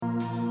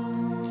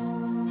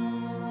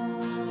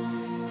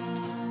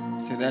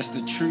So that's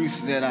the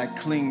truth that I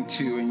cling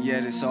to, and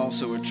yet it's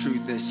also a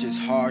truth that's just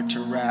hard to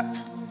wrap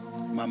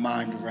my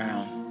mind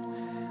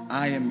around.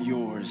 I am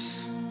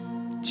yours.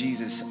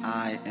 Jesus,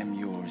 I am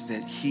yours.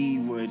 That he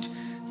would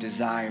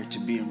desire to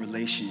be in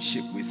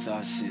relationship with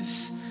us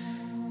is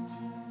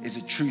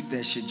a truth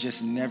that should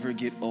just never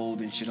get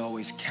old and should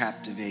always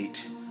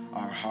captivate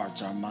our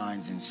hearts, our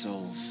minds, and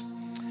souls.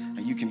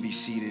 Now, you can be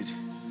seated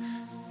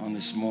on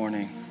this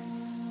morning.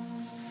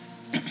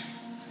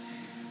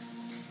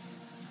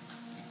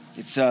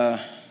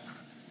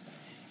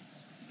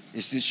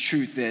 It's this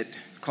truth that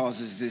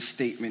causes this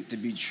statement to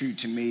be true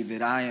to me,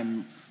 that I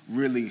am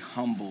really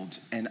humbled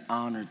and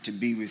honored to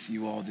be with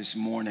you all this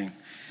morning.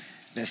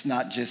 That's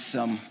not just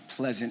some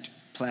pleasant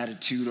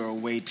platitude or a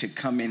way to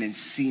come in and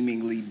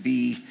seemingly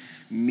be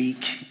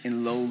meek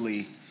and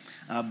lowly,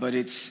 but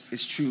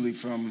it's truly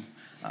from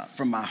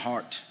my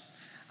heart.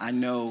 I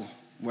know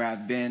where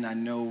I've been. I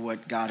know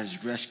what God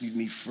has rescued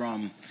me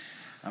from.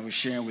 I was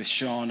sharing with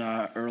Sean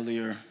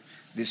earlier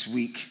this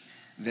week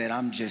that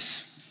I'm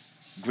just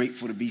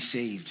grateful to be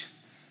saved.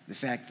 The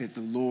fact that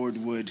the Lord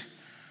would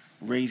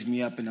raise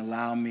me up and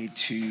allow me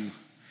to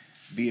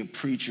be a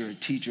preacher, a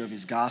teacher of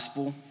his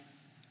gospel,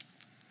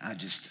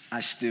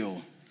 I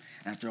still,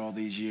 after all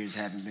these years,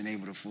 haven't been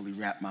able to fully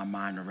wrap my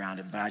mind around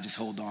it. But I just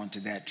hold on to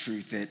that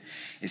truth that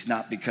it's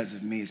not because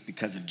of me, it's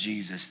because of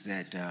Jesus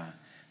that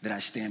I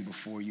stand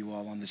before you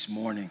all on this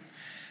morning.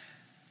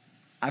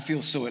 I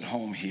feel so at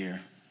home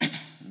here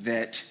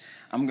that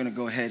I'm going to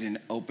go ahead and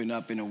open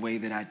up in a way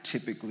that I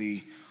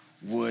typically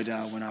would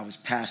when I was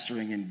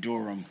pastoring in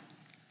Durham.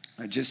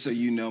 Just so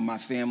you know, my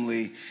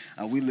family,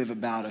 we live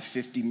about a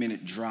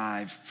 50-minute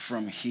drive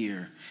from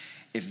here.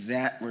 If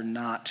that were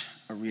not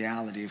a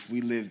reality, if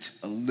we lived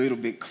a little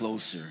bit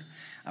closer,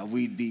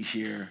 we'd be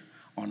here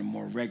on a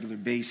more regular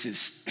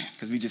basis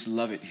because we just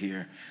love it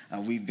here.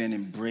 We've been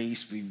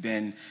embraced. We've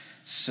been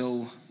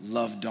so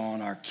loved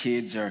on. Our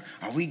kids are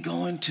we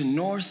going to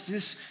North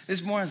this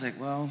morning? I was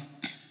like, well,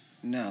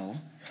 no.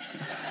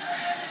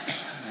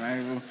 All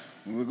right,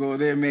 we'll go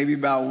there maybe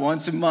about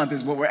once a month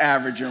is what we're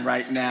averaging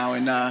right now,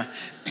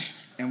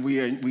 and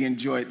we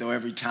enjoy it though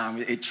every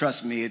time.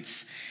 Trust me,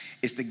 it's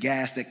the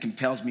gas that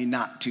compels me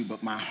not to,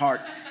 but my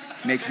heart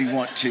makes me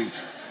want to.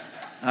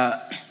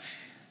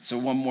 So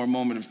one more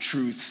moment of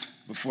truth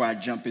before I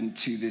jump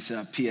into this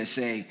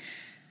PSA.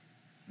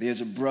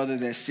 There's a brother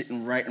that's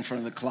sitting right in front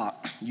of the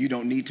clock. You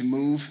don't need to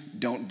move,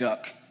 don't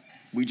duck.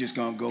 We just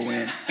gonna go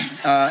in.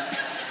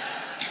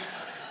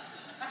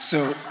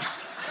 So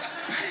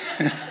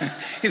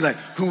he's like,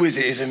 who is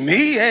it? Is it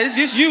me? Yeah, it's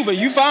just you, but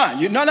you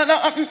fine.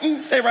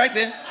 No. Stay right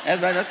there.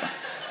 That's fine.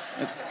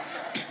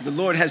 The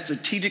Lord has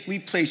strategically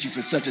placed you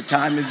for such a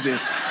time as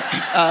this.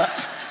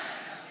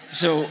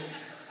 So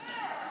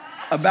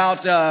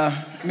about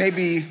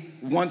maybe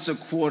once a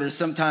quarter,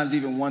 sometimes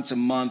even once a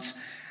month,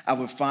 I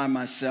would find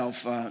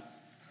myself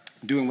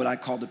doing what I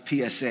call the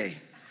PSA,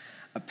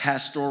 a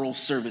pastoral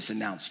service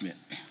announcement.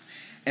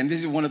 And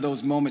this is one of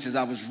those moments as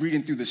I was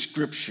reading through the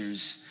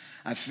scriptures,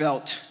 I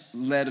felt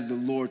led of the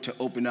Lord to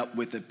open up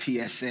with a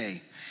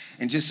PSA.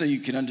 And just so you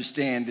can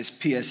understand this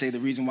PSA, the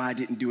reason why I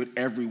didn't do it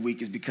every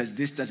week is because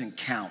this doesn't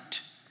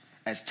count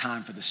as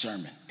time for the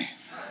sermon.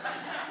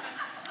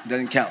 It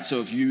doesn't count.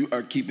 So if you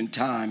are keeping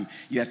time,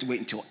 you have to wait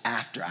until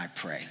after I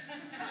pray.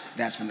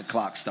 That's when the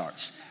clock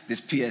starts. This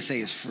PSA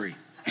is free.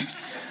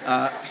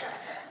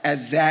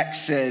 As Zach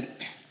said,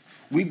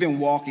 we've been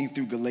walking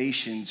through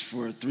Galatians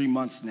for 3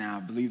 months now. I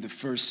believe the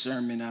first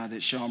sermon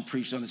that Sean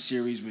preached on the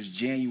series was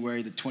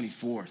January the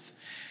 24th.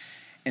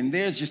 And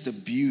there's just a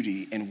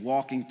beauty in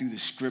walking through the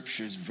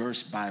scriptures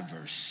verse by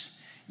verse.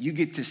 You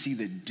get to see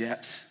the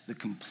depth, the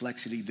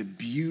complexity, the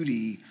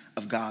beauty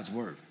of God's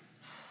word.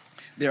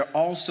 There are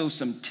also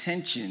some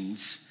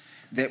tensions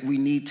that we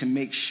need to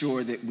make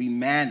sure that we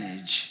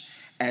manage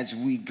as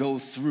we go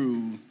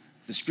through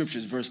the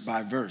scriptures verse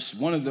by verse.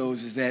 One of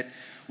those is that,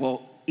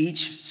 well,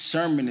 each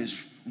sermon is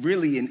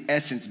really, in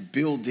essence,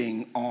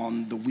 building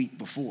on the week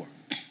before.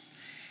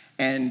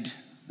 And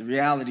the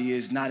reality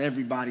is not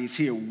everybody is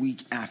here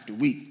week after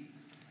week.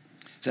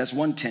 So that's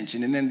one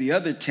tension. And then the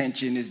other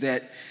tension is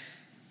that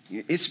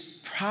it's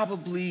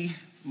probably,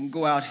 I'm going to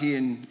go out here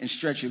and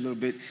stretch you a little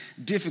bit,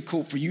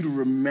 difficult for you to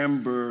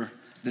remember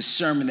the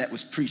sermon that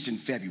was preached in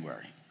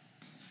February.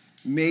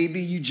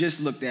 Maybe you just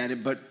looked at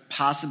it, but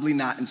possibly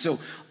not. And so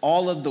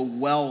all of the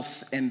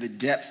wealth and the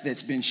depth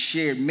that's been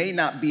shared may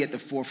not be at the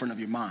forefront of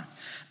your mind.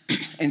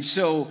 And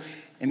so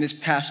in this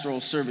pastoral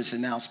service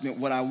announcement,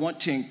 what I want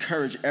to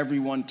encourage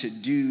everyone to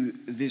do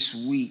this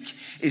week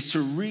is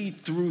to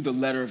read through the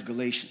letter of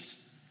Galatians.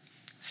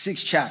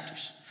 6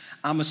 chapters.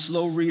 I'm a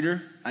slow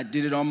reader. I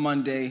did it on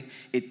Monday.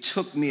 It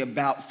took me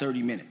about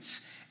 30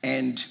 minutes.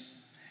 And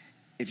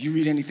if you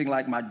read anything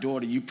like my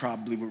daughter, you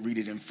probably would read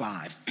it in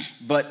 5.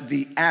 But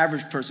the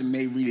average person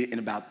may read it in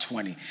about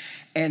 20.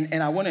 And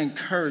I want to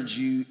encourage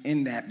you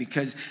in that,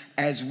 because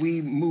as we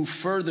move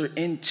further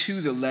into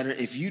the letter,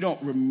 if you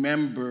don't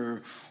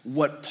remember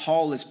what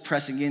Paul is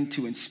pressing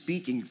into and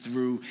speaking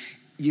through,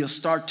 you'll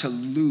start to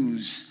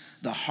lose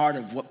the heart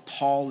of what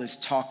Paul is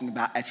talking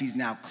about as he's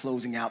now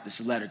closing out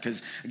this letter.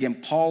 Because again,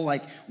 Paul,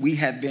 like we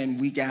have been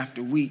week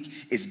after week,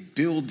 is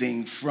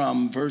building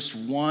from verse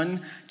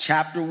 1,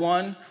 chapter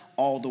 1,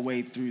 all the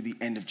way through the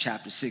end of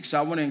chapter 6. So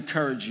I want to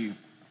encourage you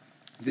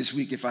this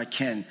week, if I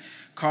can,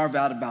 carve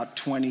out about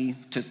 20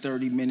 to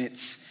 30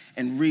 minutes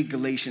and read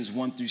Galatians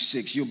 1 through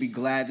 6. You'll be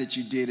glad that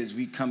you did as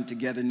we come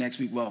together next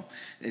week. Well,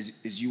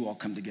 as you all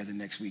come together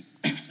next week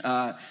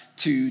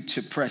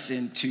to press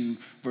into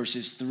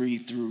verses 3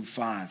 through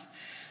 5.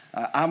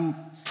 I'm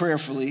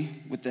prayerfully,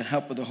 with the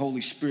help of the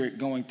Holy Spirit,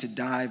 going to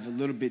dive a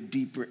little bit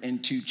deeper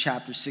into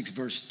chapter 6,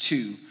 verse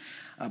 2.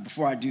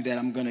 Before I do that,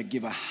 I'm going to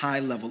give a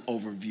high-level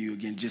overview,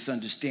 again, just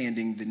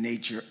understanding the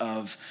nature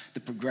of the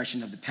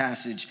progression of the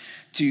passage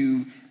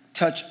to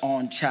touch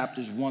on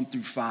chapters 1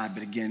 through 5,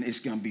 but again, it's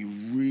going to be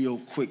real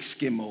quick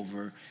skim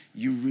over.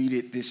 You read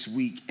it this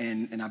week,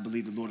 and I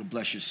believe the Lord will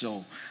bless your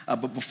soul.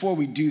 But before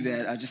we do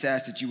that, I just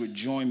ask that you would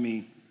join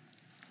me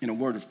in a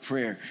word of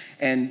prayer.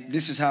 And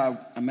this is how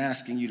I'm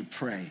asking you to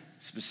pray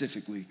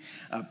specifically.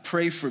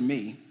 Pray for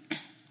me,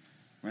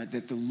 right,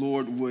 that the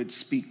Lord would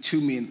speak to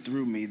me and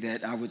through me,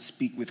 that I would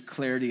speak with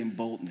clarity and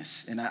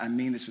boldness. And I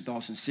mean this with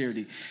all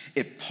sincerity.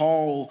 If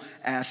Paul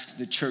asks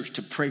the church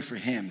to pray for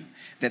him,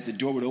 that the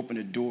door would open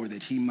a door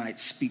that he might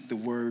speak the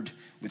word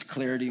with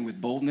clarity and with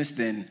boldness,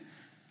 then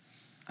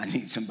I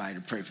need somebody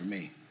to pray for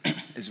me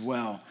as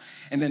well.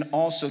 And then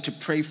also to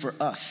pray for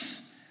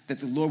us, that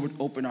the Lord would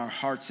open our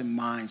hearts and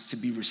minds to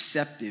be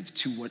receptive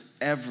to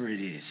whatever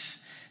it is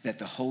that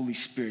the Holy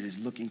Spirit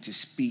is looking to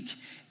speak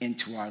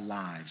into our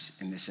lives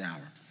in this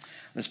hour.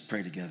 Let's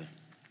pray together.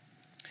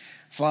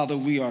 Father,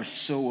 we are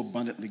so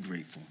abundantly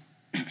grateful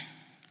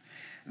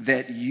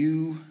that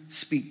you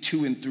speak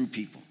to and through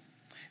people,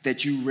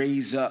 that you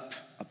raise up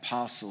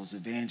apostles,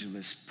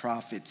 evangelists,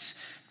 prophets,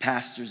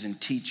 pastors, and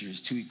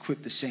teachers to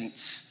equip the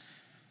saints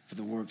for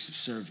the works of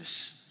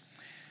service.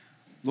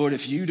 Lord,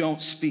 if you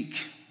don't speak,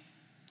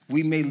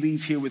 we may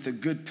leave here with a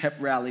good pep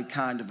rally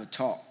kind of a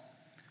talk.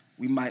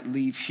 We might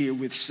leave here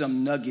with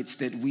some nuggets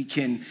that we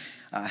can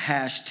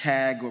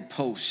hashtag or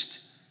post,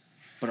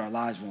 but our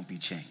lives won't be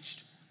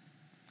changed.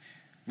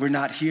 We're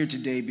not here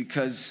today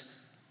because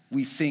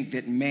we think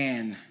that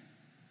man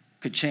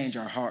could change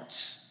our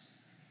hearts,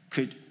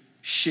 could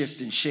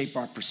shift and shape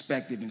our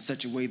perspective in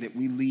such a way that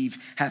we leave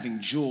having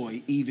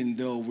joy even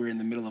though we're in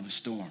the middle of a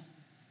storm.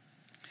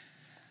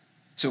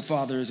 So,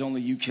 Father, as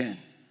only you can,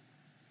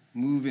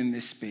 move in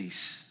this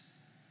space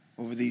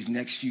over these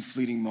next few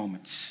fleeting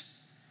moments,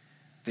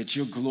 that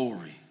your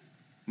glory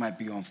might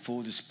be on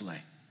full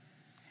display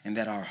and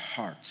that our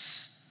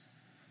hearts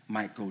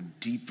might go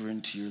deeper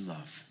into your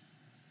love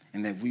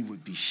and that we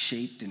would be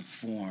shaped and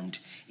formed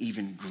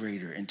even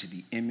greater into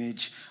the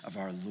image of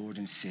our Lord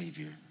and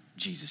Savior,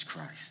 Jesus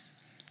Christ.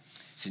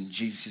 It's in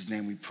Jesus'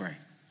 name we pray.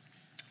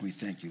 We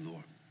thank you,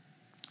 Lord.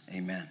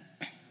 Amen.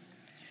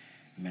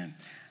 Amen.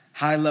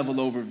 High-level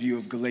overview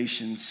of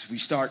Galatians. We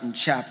start in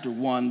chapter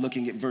 1,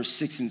 looking at verse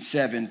 6 and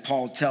 7.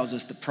 Paul tells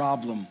us the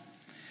problem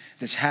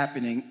that's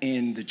happening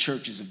in the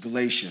churches of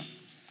Galatia.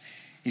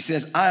 He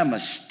says, I am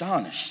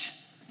astonished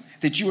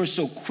that you are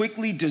so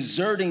quickly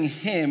deserting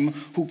him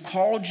who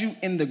called you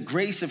in the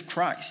grace of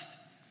Christ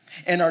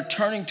and are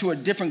turning to a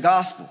different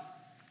gospel.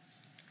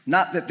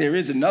 Not that there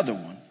is another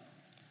one,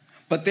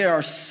 but there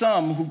are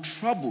some who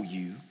trouble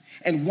you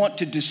and want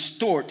to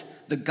distort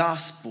the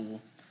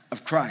gospel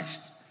of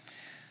Christ.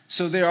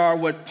 So there are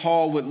what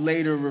Paul would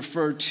later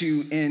refer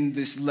to in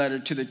this letter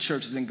to the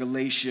churches in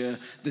Galatia,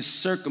 the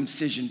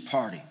circumcision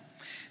party.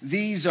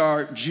 These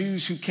are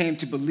Jews who came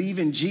to believe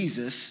in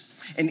Jesus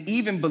and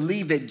even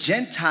believe that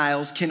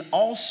Gentiles can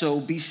also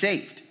be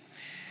saved.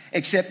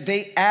 Except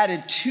they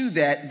added to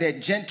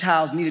that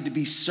Gentiles needed to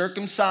be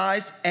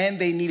circumcised and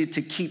they needed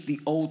to keep the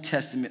Old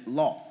Testament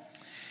law.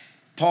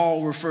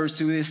 Paul refers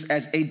to this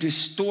as a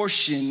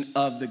distortion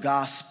of the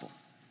gospel.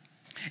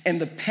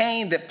 And the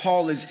pain that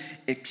Paul is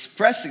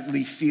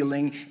expressly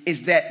feeling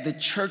is that the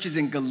churches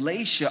in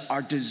Galatia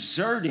are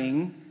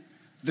deserting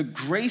the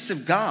grace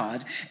of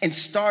God and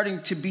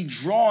starting to be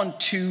drawn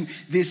to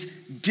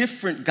this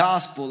different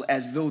gospel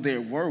as though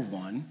there were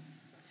one,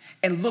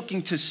 and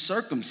looking to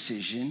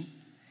circumcision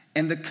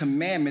and the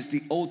commandments,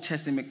 the Old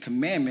Testament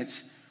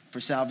commandments for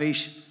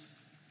salvation.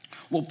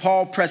 Well,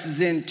 Paul presses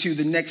into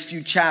the next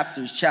few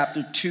chapters,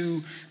 chapter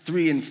 2,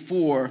 3, and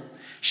 4,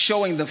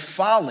 showing the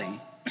folly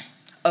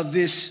of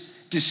this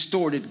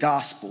distorted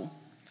gospel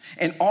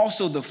and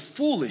also the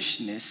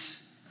foolishness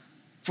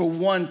for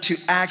one to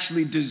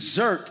actually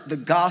desert the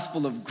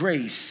gospel of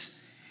grace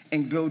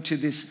and go to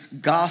this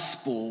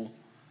gospel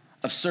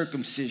of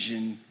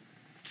circumcision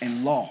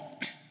and law.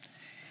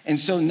 And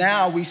so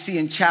now we see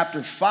in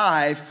chapter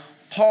 5,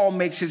 Paul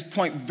makes his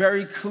point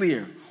very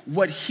clear.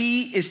 What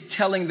he is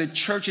telling the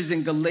churches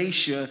in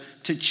Galatia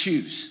to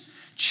choose.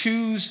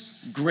 Choose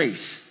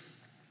grace.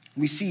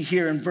 We see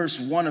here in verse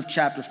 1 of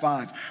chapter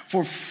 5,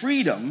 for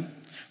freedom,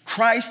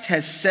 Christ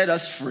has set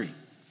us free.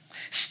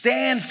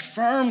 Stand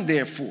firm,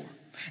 therefore,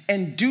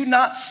 and do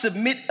not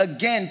submit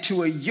again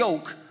to a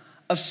yoke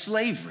of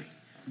slavery.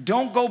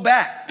 Don't go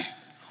back.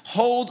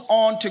 Hold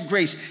on to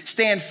grace.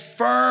 Stand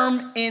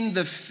firm in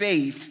the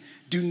faith.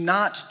 Do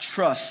not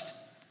trust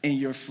in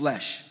your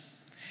flesh.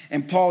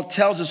 And Paul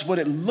tells us what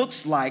it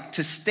looks like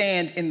to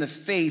stand in the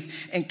faith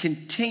and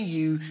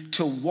continue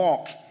to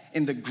walk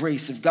in the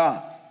grace of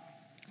God.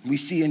 We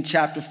see in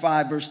chapter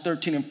 5, verse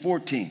 13 and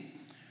 14.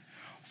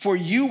 For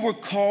you were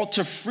called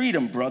to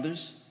freedom,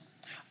 brothers.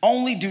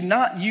 Only do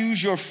not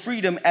use your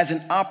freedom as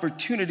an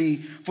opportunity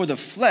for the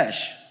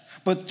flesh,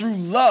 but through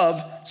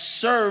love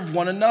serve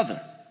one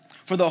another.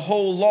 For the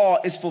whole law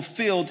is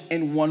fulfilled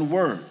in one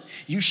word.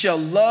 You shall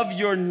love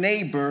your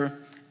neighbor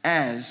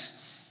as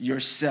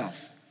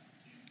yourself.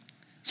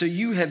 So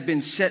you have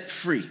been set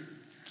free.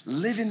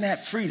 Live in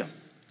that freedom.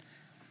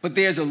 But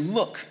there's a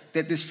look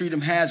that this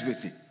freedom has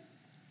with it,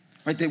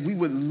 right? That we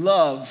would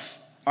love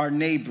our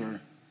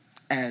neighbor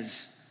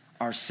as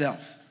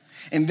ourselves.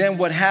 And then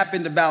what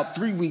happened about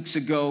 3 weeks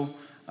ago,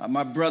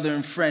 my brother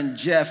and friend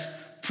Jeff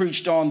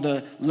preached on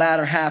the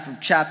latter half of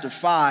chapter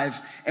 5,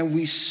 and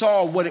we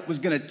saw what it was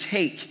going to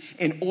take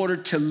in order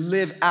to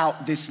live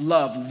out this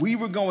love. We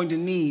were going to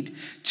need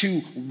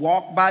to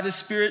walk by the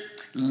Spirit,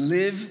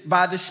 live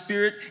by the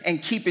Spirit,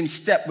 and keep in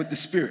step with the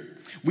Spirit.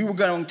 We were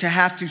going to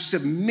have to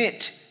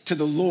submit to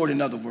the Lord, in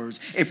other words,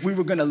 if we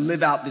were going to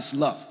live out this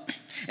love.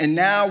 And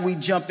now we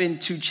jump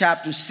into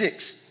chapter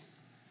 6,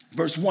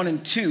 verse 1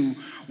 and 2,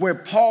 where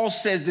Paul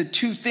says the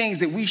two things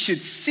that we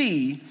should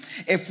see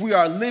if we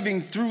are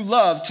living through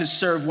love to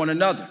serve one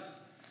another.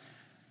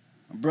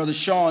 Brother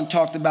Sean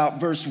talked about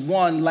verse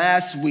 1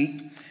 last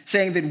week,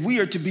 saying that we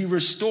are to be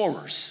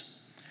restorers.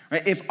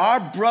 Right? If our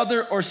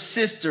brother or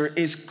sister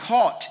is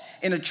caught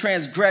in a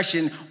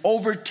transgression,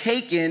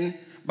 overtaken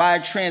by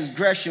a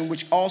transgression,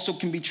 which also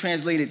can be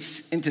translated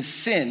into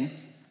sin,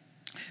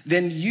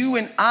 then you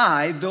and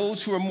I,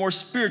 those who are more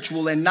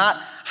spiritual and not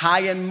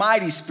high and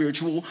mighty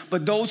spiritual,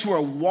 but those who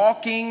are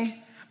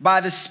walking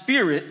by the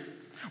Spirit,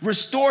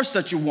 restore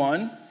such a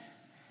one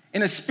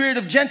in a spirit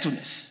of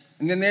gentleness.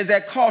 And then there's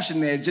that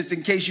caution there, just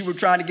in case you were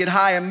trying to get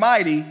high and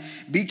mighty,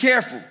 be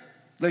careful,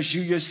 lest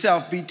you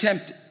yourself be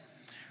tempted.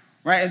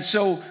 Right? And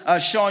so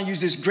Sean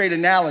used this great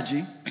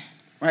analogy,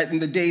 right, in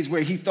the days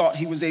where he thought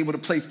he was able to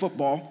play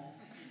football.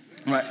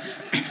 Right?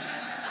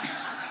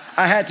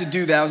 I had to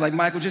do that. I was like,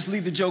 Michael, just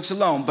leave the jokes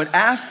alone. But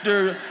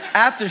after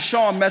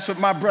Sean messed with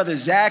my brother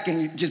Zach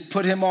and just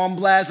put him on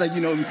blast, like,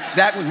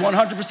 Zach was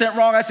 100%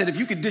 wrong, I said, if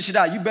you could dish it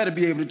out, you better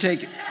be able to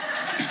take it.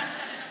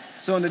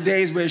 So in the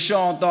days where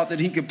Sean thought that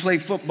he could play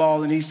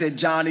football and he said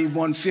Johnny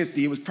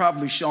 150, it was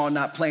probably Sean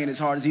not playing as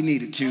hard as he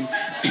needed to.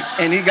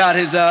 And he got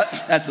his,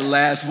 that's the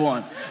last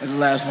one. That's the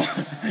last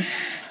one.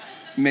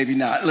 Maybe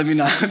not, let me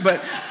not,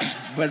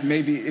 but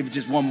maybe it was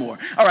just one more.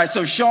 All right,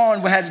 so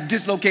Sean had a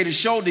dislocated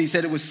shoulder. He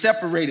said it was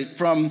separated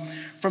from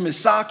his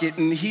socket,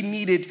 and he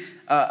needed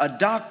a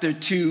doctor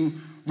to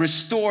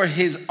restore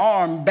his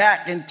arm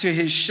back into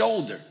his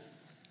shoulder,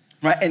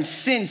 right? And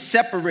sin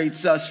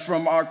separates us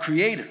from our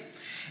Creator.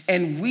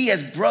 And we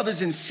as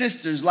brothers and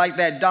sisters, like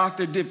that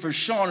doctor did for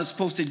Sean, are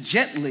supposed to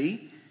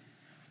gently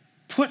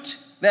put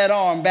that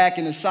arm back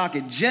in the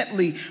socket,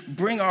 gently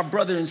bring our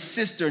brother and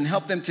sister and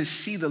help them to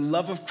see the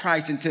love of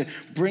Christ and to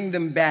bring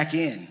them back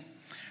in.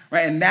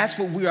 Right? And that's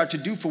what we are to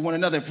do for one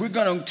another. If we're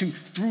going to,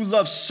 through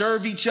love,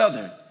 serve each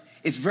other,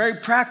 it's very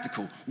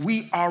practical.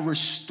 We are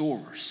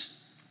restorers.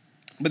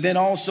 But then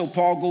also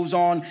Paul goes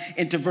on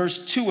into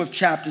verse 2 of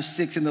chapter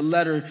 6 in the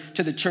letter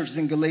to the churches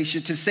in Galatia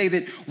to say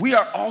that we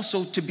are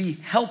also to be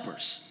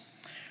helpers.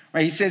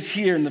 Right? He says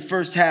here in the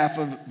first half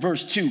of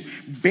verse 2,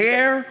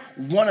 bear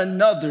one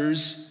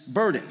another's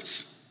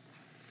burdens.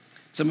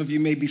 Some of you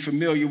may be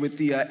familiar with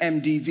the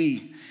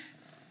MDV.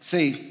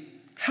 Say,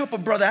 help a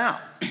brother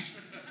out.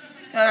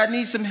 I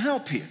need some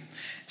help here.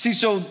 See,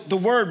 so the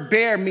word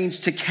bear means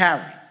to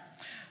carry.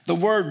 The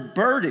word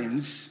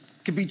burdens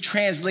could be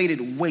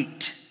translated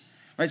weight.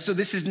 Right? So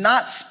this is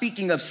not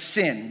speaking of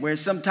sin, where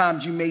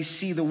sometimes you may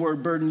see the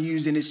word burden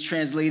used and it's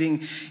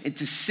translating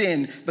into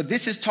sin, but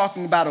this is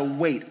talking about a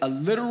weight, a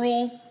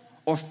literal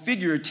or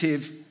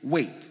figurative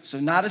weight. So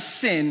not a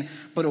sin,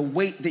 but a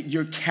weight that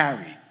you're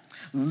carrying.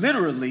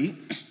 Literally,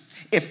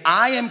 if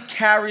I am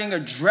carrying a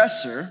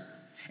dresser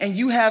and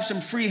you have some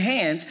free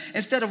hands,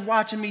 instead of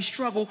watching me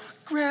struggle,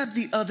 grab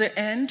the other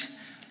end,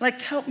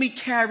 like help me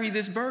carry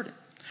this burden.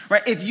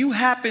 Right? If you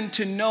happen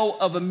to know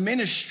of a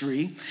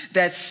ministry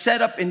that's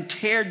set up and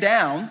tear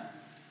down,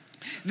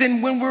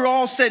 then when we're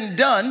all said and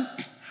done,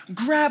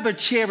 grab a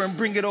chair and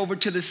bring it over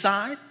to the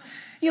side.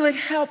 You're like,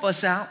 help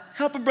us out,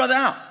 help a brother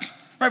out.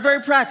 Right?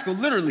 Very practical,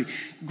 literally.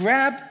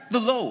 Grab the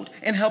load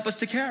and help us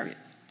to carry it.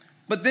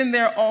 But then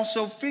there are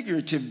also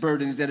figurative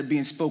burdens that are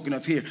being spoken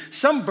of here.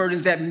 Some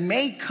burdens that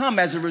may come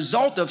as a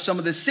result of some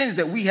of the sins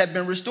that we have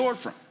been restored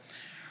from.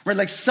 Right?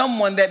 Like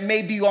someone that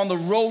may be on the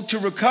road to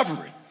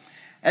recovery,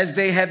 as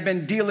they have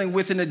been dealing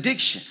with an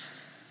addiction.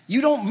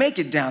 You don't make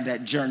it down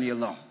that journey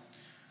alone.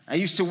 I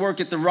used to work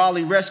at the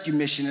Raleigh Rescue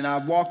Mission, and I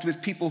walked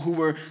with people who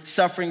were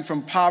suffering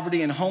from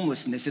poverty and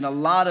homelessness, and a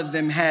lot of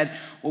them had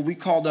what we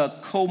called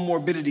a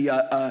comorbidity,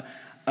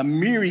 a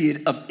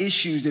myriad of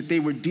issues that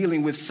they were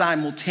dealing with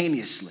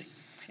simultaneously.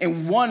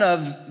 And one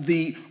of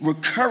the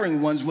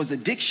recurring ones was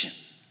addiction.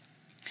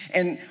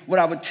 And what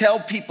I would tell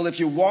people if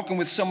you're walking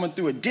with someone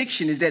through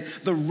addiction is that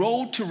the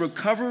road to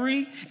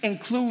recovery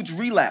includes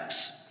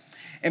relapse.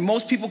 And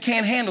most people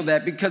can't handle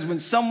that because when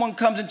someone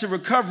comes into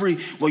recovery,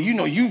 well,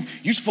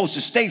 you're supposed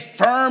to stay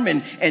firm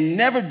and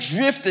never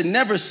drift and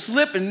never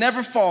slip and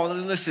never fall.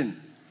 And listen,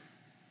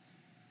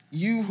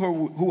 you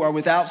who are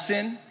without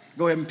sin,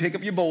 go ahead and pick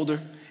up your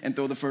boulder and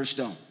throw the first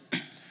stone.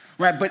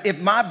 Right? But if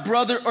my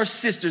brother or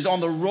sister's on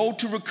the road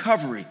to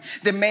recovery,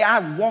 then may I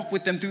walk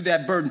with them through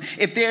that burden.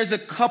 If there's a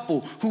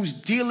couple who's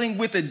dealing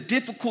with a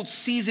difficult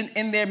season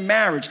in their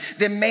marriage,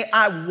 then may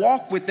I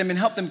walk with them and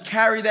help them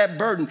carry that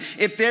burden.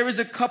 If there is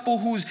a couple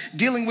who's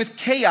dealing with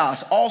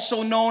chaos,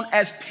 also known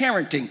as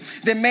parenting,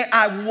 then may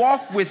I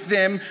walk with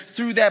them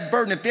through that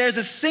burden. If there's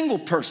a single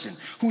person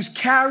who's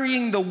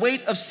carrying the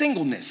weight of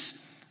singleness,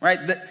 right?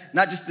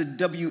 Not just the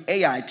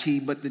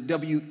W-A-I-T, but the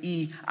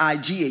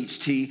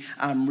W-E-I-G-H-T.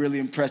 I'm really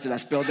impressed that I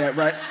spelled that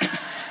right.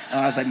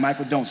 I was like,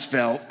 Michael, don't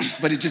spell.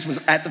 But it just was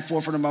at the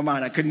forefront of my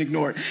mind. I couldn't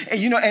ignore it.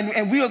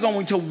 And we are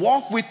going to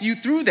walk with you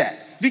through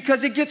that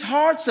because it gets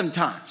hard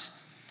sometimes,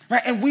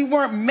 right? And we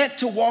weren't meant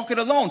to walk it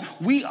alone.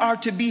 We are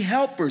to be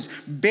helpers,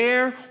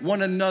 bear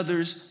one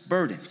another's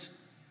burdens.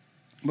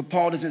 But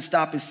Paul doesn't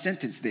stop his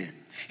sentence there.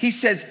 He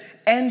says,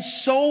 and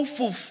so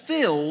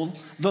fulfill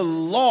the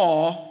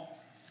law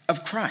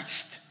of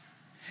Christ.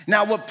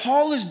 Now, what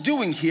Paul is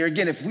doing here,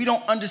 again, if we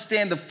don't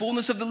understand the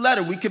fullness of the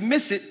letter, we could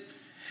miss it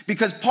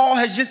because Paul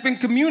has just been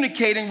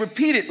communicating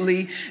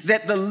repeatedly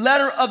that the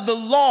letter of the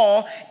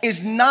law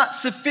is not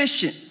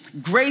sufficient.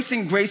 Grace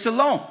and grace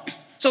alone.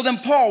 So then,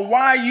 Paul,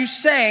 why are you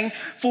saying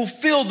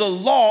fulfill the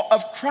law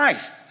of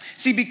Christ?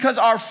 See, because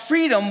our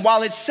freedom,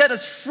 while it set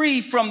us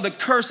free from the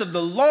curse of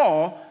the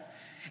law,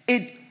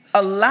 it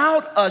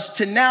allowed us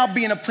to now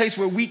be in a place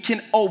where we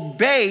can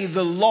obey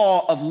the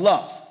law of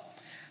love.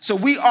 So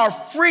we are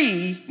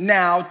free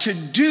now to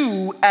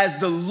do as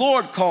the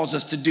Lord calls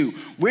us to do.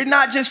 We're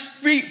not just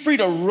free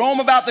to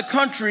roam about the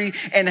country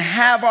and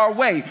have our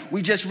way.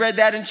 We just read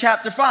that in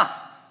chapter 5,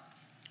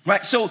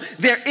 right? So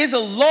there is a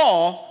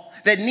law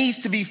that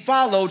needs to be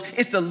followed.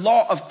 It's the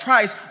law of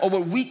Christ, or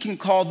what we can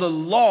call the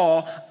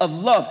law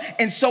of love.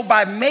 And so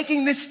by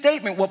making this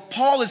statement, what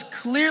Paul is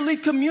clearly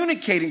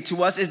communicating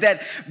to us is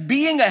that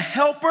being a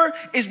helper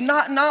is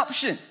not an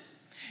option.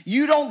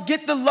 You don't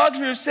get the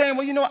luxury of saying,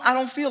 well, I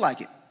don't feel like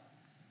it.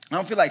 I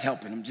don't feel like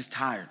helping. I'm just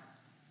tired.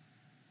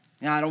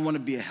 I don't want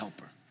to be a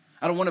helper.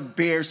 I don't want to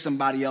bear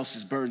somebody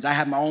else's burdens. I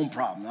have my own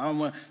problem.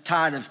 I'm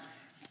tired of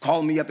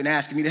calling me up and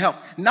asking me to help.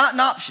 Not an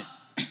option.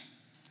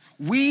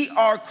 We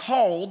are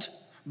called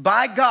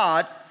by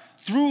God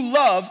through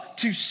love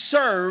to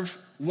serve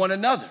one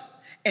another.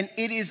 And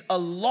it is a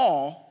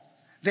law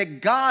that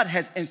God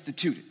has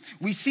instituted.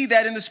 We see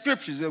that in the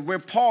scriptures where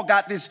Paul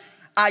got this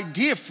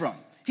idea from.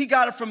 He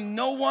got it from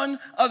no one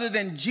other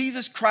than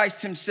Jesus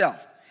Christ himself.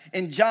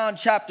 In John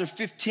chapter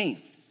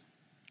 15,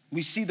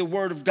 we see the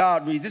word of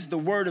God reads. This is the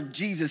word of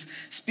Jesus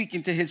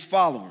speaking to his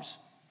followers,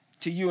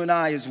 to you and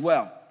I as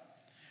well.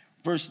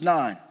 Verse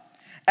 9,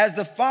 as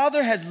the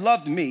Father has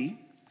loved me,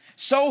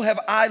 so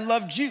have I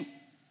loved you.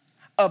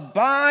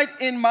 Abide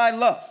in my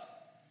love.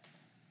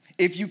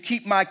 If you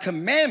keep my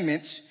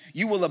commandments,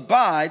 you will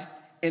abide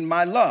in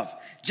my love,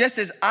 just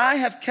as I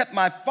have kept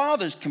my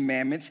Father's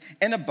commandments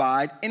and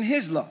abide in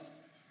his love.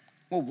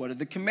 Well, what are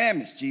the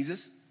commandments,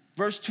 Jesus?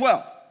 Verse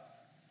 12.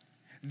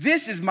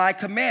 This is my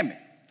commandment,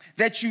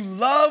 that you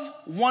love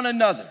one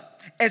another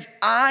as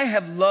I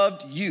have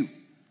loved you.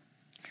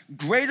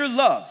 Greater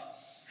love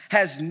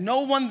has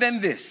no one than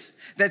this,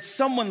 that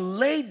someone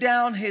lay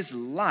down his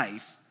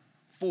life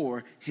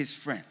for his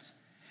friends.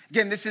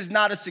 Again, this is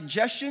not a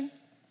suggestion.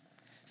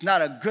 It's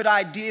not a good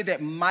idea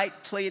that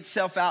might play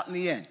itself out in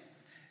the end.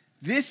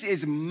 This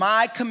is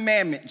my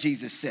commandment,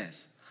 Jesus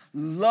says.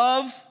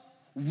 Love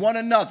one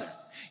another.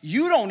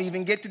 You don't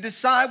even get to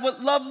decide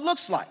what love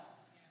looks like.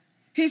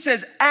 He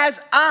says, as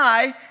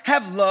I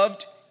have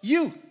loved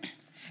you.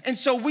 And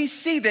so we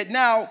see that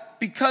now,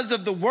 because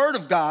of the word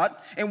of God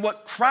and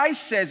what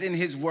Christ says in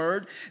his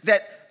word,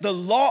 that the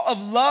law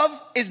of love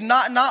is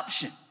not an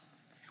option.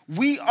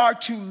 We are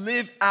to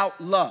live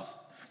out love.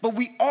 But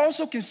we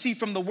also can see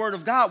from the word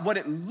of God what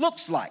it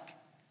looks like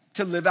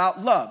to live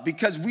out love,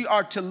 because we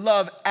are to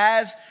love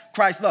as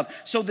Christ loved.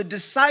 So the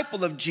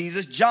disciple of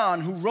Jesus,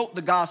 John, who wrote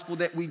the gospel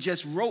that we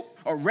just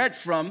read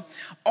from,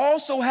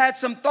 also had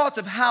some thoughts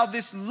of how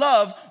this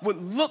love would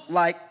look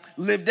like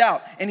lived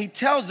out. And he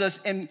tells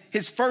us in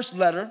his first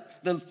letter,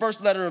 the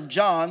first letter of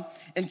John,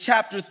 in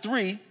chapter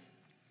 3,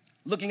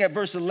 looking at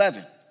verse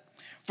 11.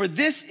 For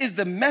this is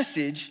the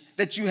message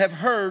that you have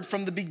heard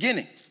from the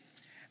beginning,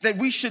 that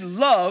we should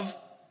love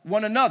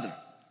one another,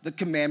 the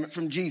commandment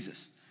from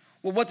Jesus.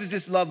 Well, what does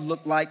this love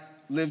look like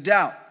lived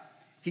out?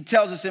 He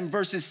tells us in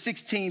verses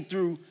 16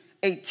 through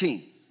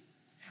 18.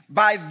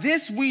 By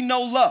this we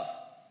know love,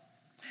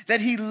 that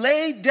he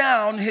laid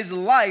down his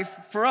life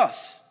for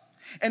us,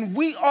 and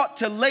we ought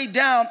to lay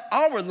down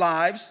our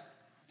lives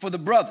for the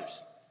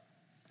brothers.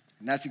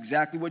 And that's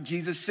exactly what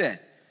Jesus said.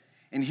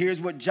 And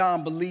here's what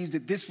John believes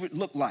that this would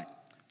look like.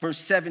 verse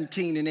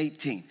 17 and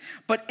 18.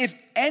 But if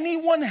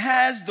anyone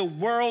has the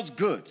world's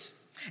goods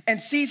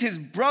and sees his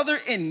brother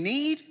in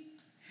need,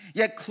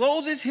 yet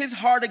closes his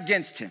heart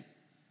against him,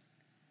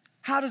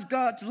 how does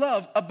God's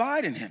love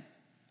abide in him?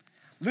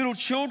 Little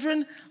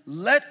children,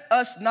 let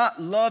us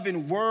not love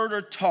in word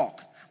or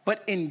talk,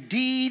 but in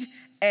deed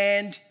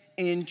and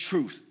in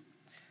truth.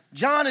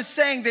 John is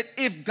saying that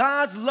if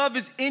God's love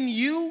is in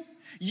you,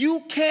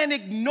 you can't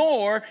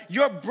ignore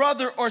your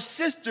brother or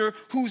sister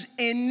who's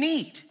in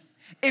need.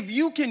 If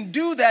you can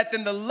do that,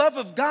 then the love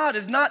of God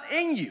is not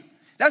in you.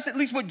 That's at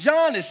least what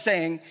John is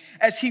saying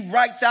as he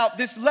writes out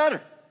this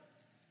letter.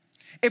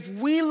 If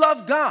we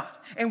love God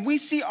and we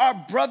see our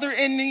brother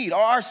in need or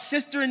our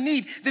sister in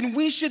need, then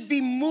we should be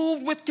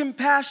moved with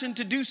compassion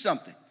to do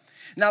something.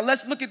 Now,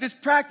 let's look at this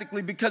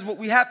practically, because what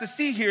we have to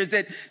see here is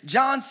that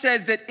John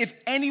says that if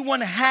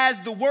anyone has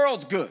the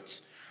world's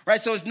goods,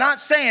 right? So it's not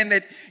saying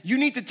that you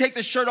need to take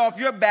the shirt off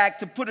your back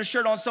to put a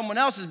shirt on someone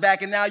else's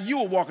back and now you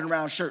are walking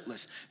around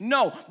shirtless.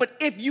 No, but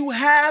if you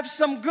have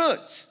some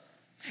goods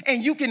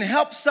and you can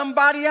help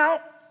somebody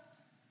out,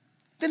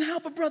 then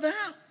help a brother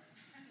out.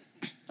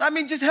 I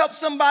mean, just help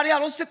somebody out.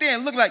 Don't sit there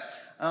and look like,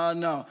 oh,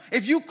 no.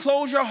 If you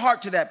close your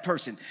heart to that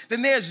person,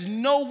 then there's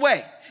no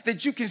way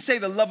that you can say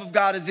the love of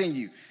God is in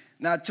you.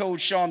 Now, I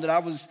told Sean that I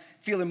was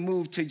feeling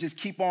moved to just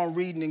keep on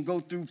reading and go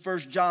through 1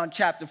 John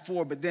chapter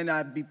 4, but then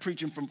I'd be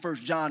preaching from 1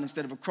 John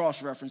instead of a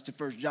cross-reference to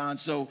 1 John,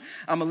 so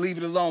I'm going to leave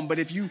it alone. But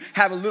if you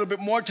have a little bit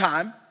more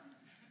time,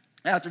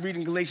 after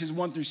reading Galatians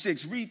 1 through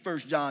 6, read 1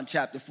 John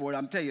chapter 4.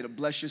 I'm telling you, it'll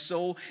bless your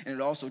soul, and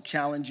it'll also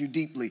challenge you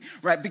deeply,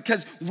 right?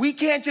 Because we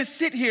can't just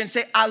sit here and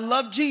say, I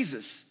love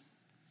Jesus,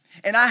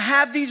 and I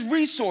have these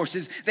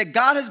resources that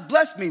God has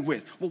blessed me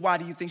with. Well, why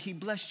do you think he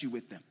blessed you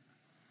with them?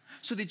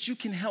 So that you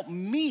can help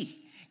me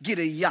get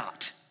a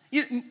yacht.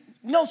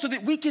 No, so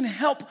that we can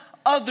help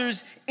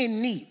others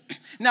in need.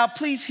 Now,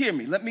 please hear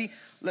me. Let me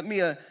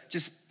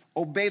just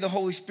obey the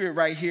Holy Spirit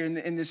right here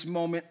in this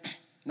moment.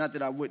 Not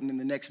that I wouldn't in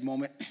the next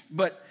moment,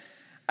 but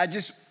I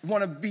just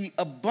want to be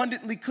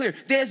abundantly clear.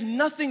 There's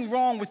nothing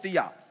wrong with the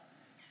yacht.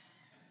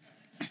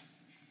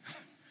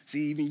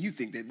 See, even you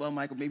think that, well,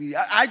 Michael, maybe,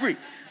 I agree.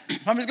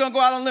 I'm just going to go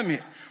out on a limb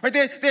here. Right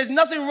there, there's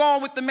nothing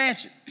wrong with the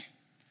mansion.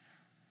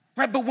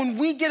 Right, but when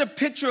we get a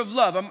picture of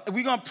love,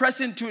 we're going to press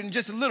into it in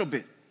just a little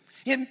bit.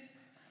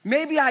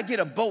 Maybe I get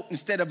a boat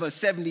instead of a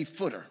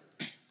 70-footer.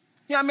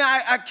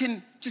 I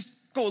can just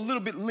go a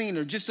little bit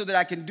leaner just so that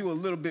I can do a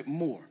little bit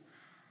more.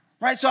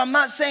 Right, so I'm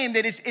not saying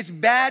that it's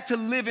bad to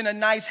live in a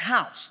nice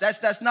house.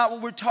 That's not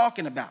what we're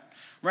talking about.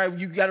 Right,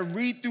 you got to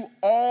read through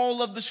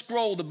all of the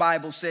scroll, the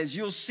Bible says.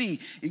 You'll see.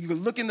 You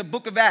can look in the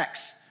book of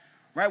Acts,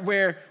 right,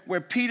 where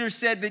Peter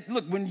said that,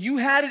 look, when you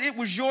had it, it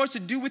was yours to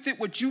do with it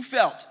what you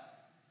felt.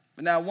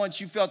 But now once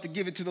you felt to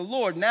give it to the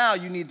Lord, now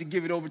you need to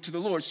give it over to the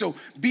Lord. So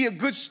be a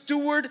good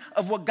steward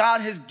of what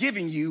God has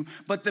given you.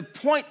 But the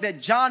point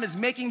that John is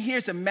making here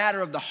is a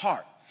matter of the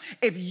heart.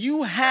 If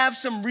you have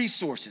some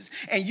resources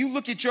and you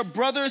look at your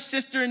brother or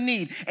sister in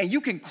need and you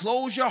can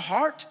close your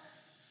heart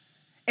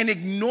and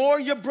ignore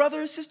your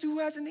brother or sister who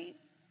has a need,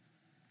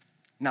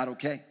 not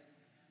okay.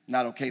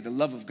 Not okay. The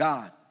love of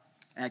God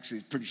actually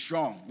is pretty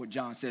strong. What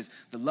John says,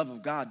 the love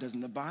of God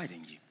doesn't abide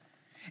in you.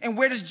 And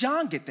where does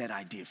John get that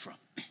idea from?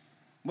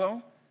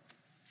 Well,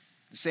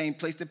 the same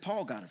place that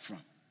Paul got it from.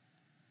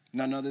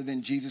 None other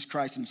than Jesus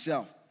Christ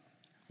himself.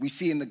 We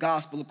see in the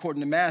gospel according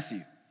to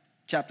Matthew,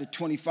 chapter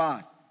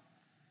 25.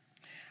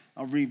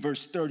 I'll read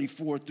verse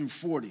 34 through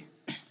 40.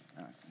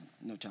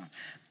 No time.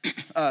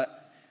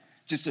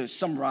 Just to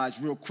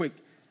summarize real quick,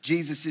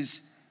 Jesus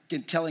is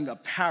telling a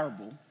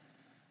parable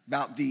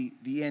about the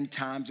end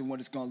times and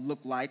what it's going to look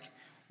like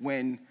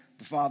when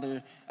the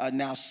Father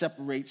now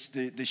separates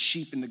the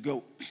sheep and the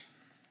goat.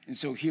 And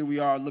so here we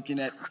are looking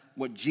at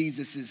what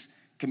Jesus is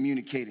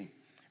communicating.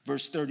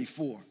 Verse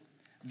 34.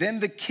 Then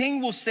the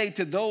king will say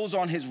to those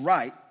on his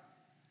right,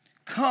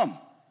 come,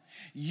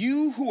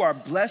 you who are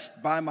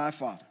blessed by my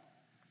Father.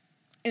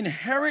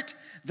 Inherit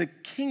the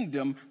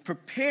kingdom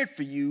prepared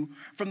for you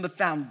from the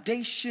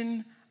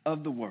foundation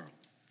of the world.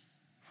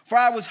 For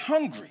I was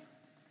hungry,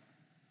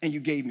 and you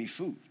gave me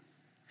food.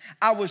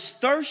 I was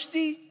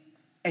thirsty,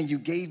 and you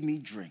gave me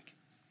drink.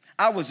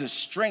 I was a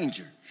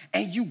stranger,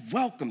 and you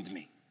welcomed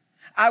me.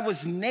 I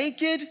was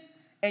naked,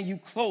 and you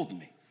clothed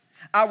me.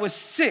 I was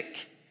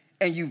sick,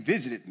 and you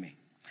visited me.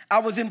 I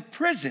was in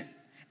prison,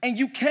 and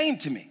you came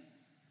to me.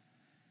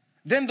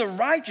 Then the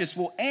righteous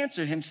will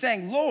answer him,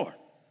 saying, Lord,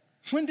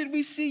 when did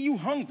we see you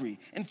hungry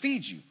and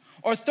feed you,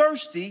 or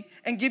thirsty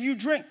and give you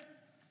drink?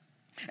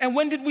 And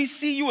when did we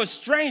see you a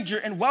stranger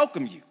and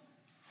welcome you,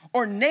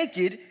 or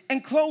naked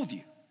and clothe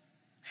you?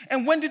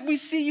 And when did we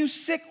see you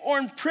sick or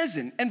in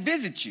prison and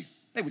visit you?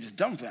 They were just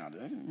dumbfounded.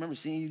 I remember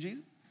seeing you,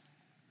 Jesus.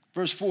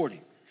 Verse 40.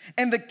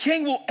 And the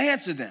king will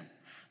answer them,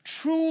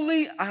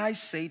 truly I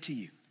say to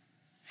you,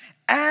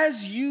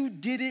 as you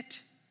did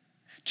it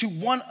to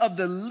one of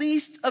the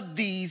least of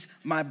these,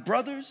 my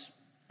brothers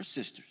or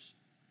sisters,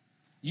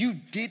 you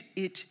did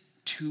it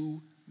to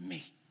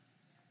me.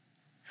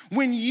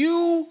 When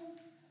you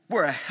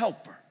were a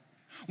helper,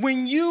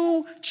 When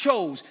you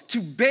chose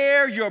to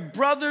bear your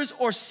brothers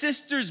or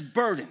sisters'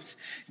 burdens,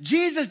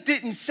 Jesus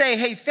didn't say,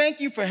 hey, thank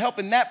you for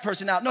helping that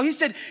person out. No, he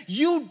said,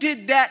 you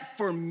did that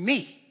for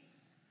me.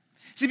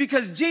 See,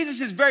 because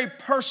Jesus is very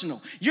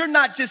personal. You're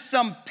not just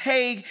some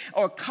peg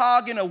or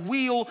cog in a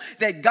wheel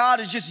that God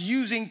is just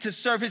using to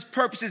serve his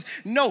purposes.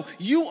 No,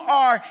 you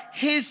are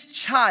his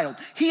child.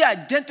 He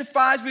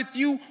identifies with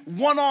you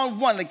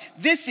one-on-one. Like,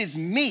 this is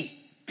me.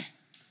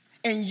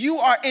 And you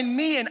are in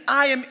me and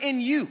I am in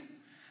you.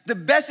 The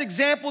best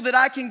example that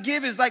I can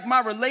give is like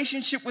my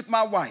relationship with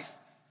my wife.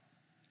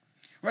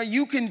 Right?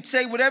 You can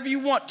say whatever you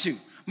want to.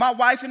 My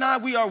wife and I,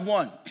 we are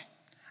one.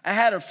 I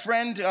had a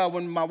friend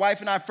when my wife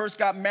and I first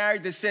got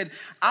married that said,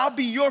 I'll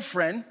be your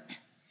friend,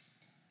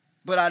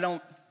 but I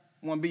don't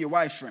want to be your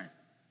wife's friend.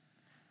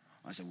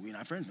 I said, we're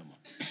not friends no more.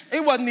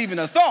 It wasn't even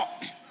a thought.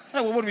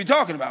 Like, well, what are we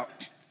talking about?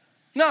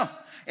 No.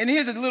 And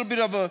here's a little bit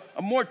of a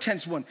more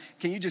tense one.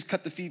 Can you just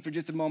cut the feed for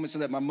just a moment so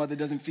that my mother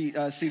doesn't see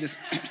this?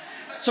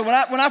 So when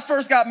I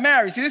first got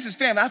married, see, this is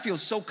family. I feel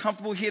so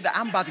comfortable here that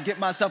I'm about to get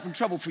myself in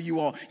trouble for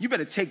you all. You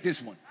better take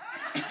this one.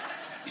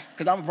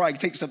 Because I'm probably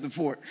take something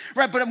for it.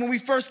 Right, but when we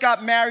first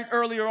got married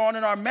earlier on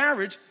in our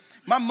marriage,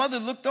 my mother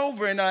looked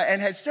over and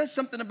had said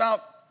something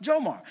about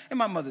Jomar. And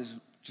my mother's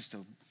just a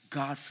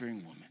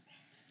God-fearing woman.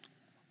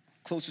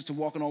 Closest to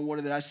walking on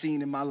water that I've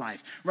seen in my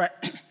life. Right?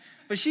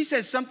 But she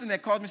said something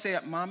that caused me to say,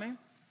 Mommy,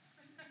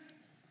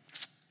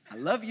 I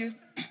love you,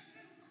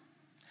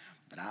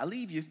 but I'll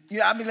leave you. You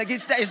know, I mean, like,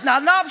 it's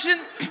not an option.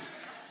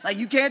 Like,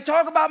 you can't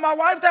talk about my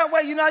wife that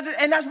way, you know,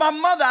 and that's my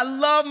mother. I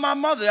love my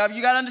mother.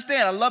 You got to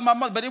understand, I love my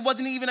mother, but it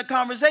wasn't even a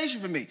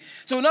conversation for me.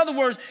 So in other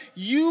words,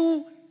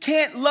 you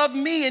can't love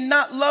me and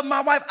not love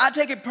my wife. I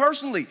take it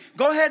personally.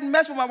 Go ahead and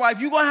mess with my wife.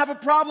 You're going to have a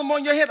problem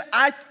on your head.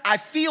 I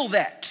feel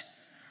that,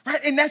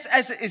 right? And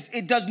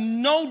it does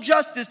no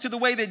justice to the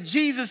way that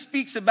Jesus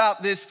speaks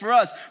about this for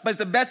us, but it's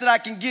the best that I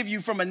can give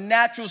you from a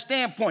natural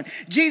standpoint.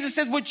 Jesus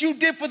says, what you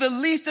did for the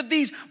least of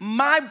these,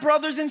 my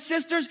brothers and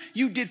sisters,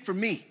 you did for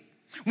me.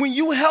 When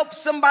you help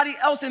somebody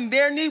else in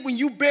their need, when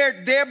you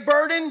bear their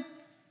burden,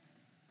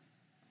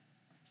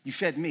 you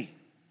fed me.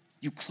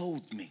 You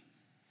clothed me.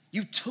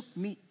 You took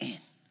me in.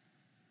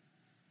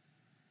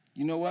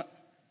 You know what?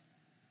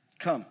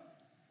 Come.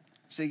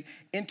 Say,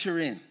 enter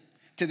in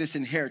to this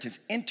inheritance.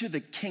 Enter the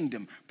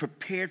kingdom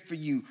prepared for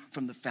you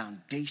from the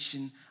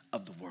foundation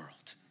of the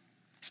world.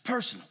 It's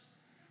personal.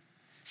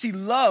 See,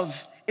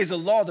 love is a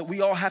law that we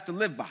all have to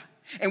live by.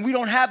 And we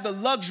don't have the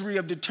luxury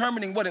of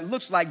determining what it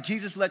looks like.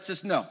 Jesus lets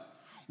us know.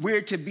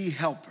 We're to be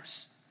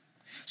helpers.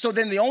 So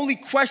then the only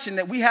question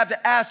that we have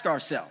to ask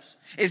ourselves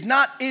is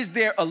not, is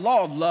there a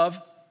law of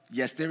love?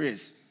 Yes, there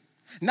is.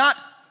 Not,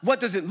 what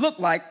does it look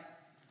like?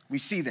 We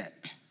see that.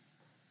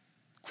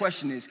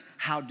 Question is,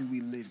 how do we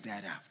live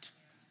that out?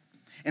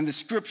 And the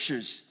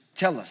scriptures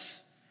tell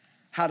us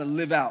how to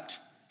live out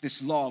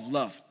this law of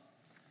love.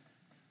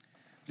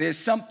 There's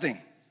something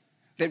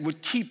that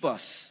would keep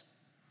us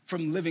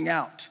from living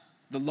out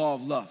the law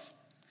of love.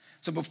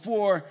 So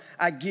before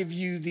I give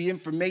you the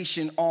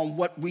information on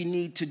what we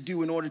need to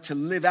do in order to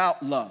live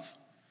out love,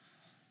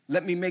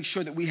 let me make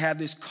sure that we have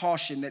this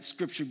caution that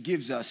Scripture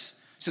gives us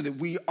so that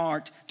we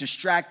aren't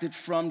distracted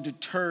from,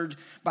 deterred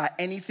by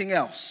anything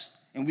else,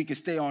 and we can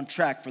stay on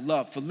track for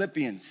love.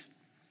 Philippians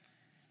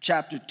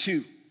chapter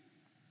 2,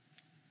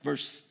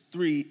 verse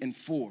 3 and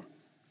 4.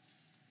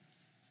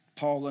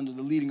 Paul, under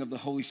the leading of the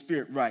Holy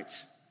Spirit,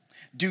 writes,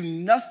 do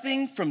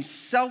nothing from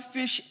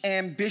selfish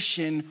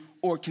ambition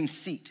or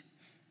conceit,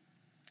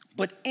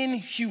 but in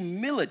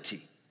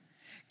humility,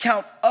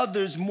 count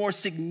others more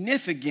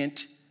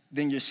significant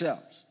than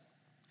yourselves.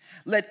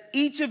 Let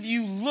each of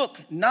you look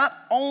not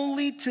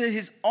only to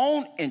his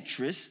own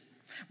interest,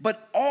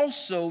 but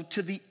also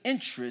to the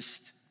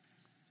interest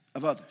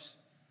of others.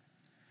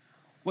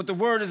 What the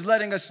word is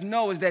letting us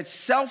know is that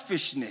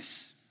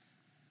selfishness,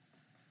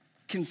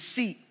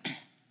 conceit,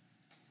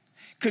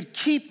 could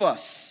keep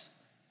us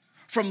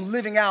from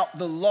living out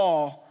the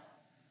law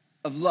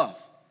of love.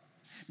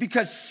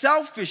 Because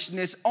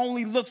selfishness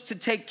only looks to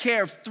take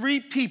care of three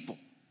people: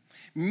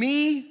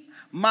 me,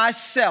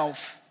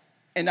 myself,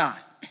 and I.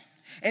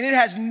 And it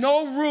has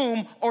no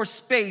room or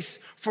space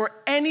for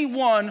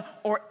anyone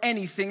or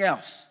anything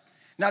else.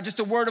 Now, just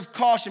a word of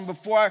caution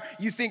before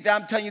you think that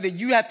I'm telling you that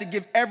you have to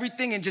give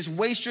everything and just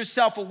waste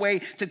yourself away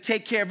to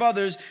take care of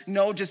others.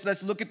 No, just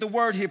let's look at the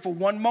word here for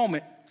one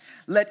moment.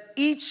 Let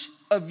each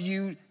of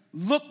you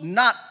look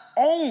not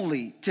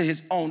only to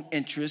his own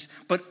interest,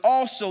 but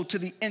also to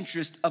the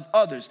interest of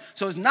others.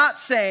 So it's not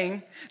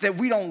saying that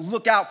we don't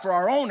look out for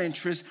our own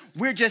interests.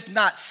 We're just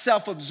not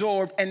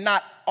self-absorbed and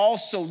not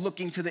also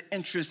looking to the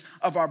interest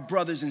of our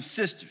brothers and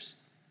sisters.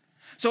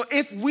 So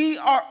if we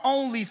are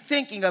only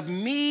thinking of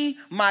me,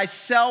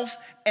 myself,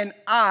 and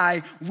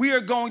I, we are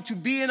going to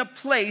be in a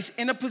place,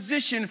 in a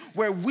position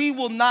where we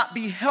will not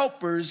be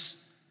helpers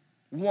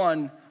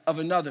one of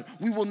another.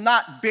 We will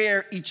not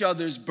bear each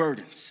other's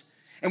burdens.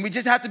 And we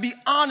just have to be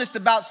honest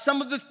about some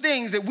of the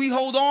things that we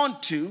hold on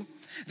to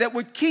that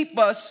would keep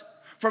us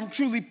from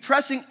truly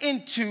pressing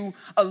into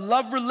a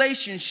love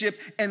relationship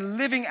and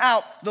living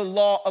out the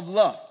law of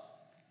love.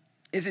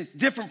 It's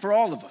different for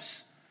all of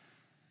us.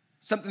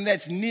 Something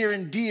that's near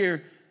and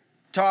dear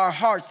to our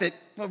hearts that,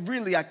 well,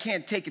 really, I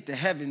can't take it to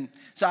heaven,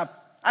 so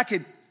I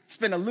could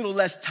spend a little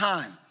less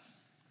time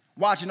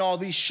watching all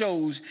these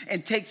shows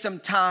and take some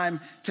time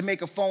to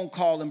make a phone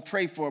call and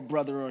pray for a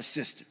brother or a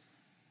sister.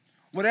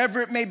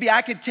 Whatever it may be,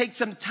 I could take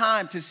some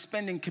time to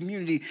spend in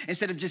community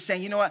instead of just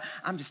saying, you know what,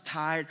 I'm just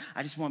tired.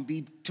 I just want to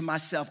be to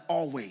myself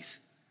always.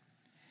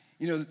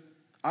 You know,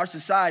 our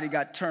society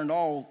got turned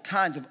all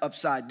kinds of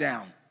upside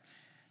down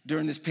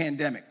during this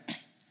pandemic.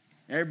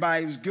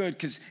 Everybody was good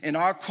because in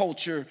our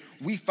culture,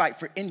 we fight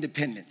for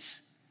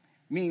independence.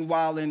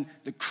 Meanwhile, in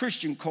the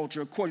Christian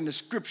culture, according to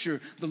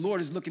Scripture, the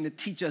Lord is looking to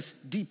teach us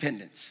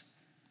dependence.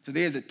 So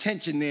there's a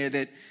tension there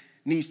that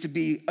needs to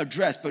be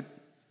addressed, but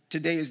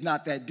today is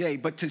not that day.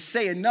 But to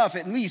say enough,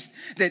 at least,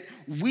 that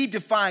we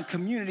define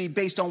community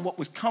based on what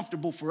was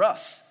comfortable for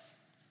us.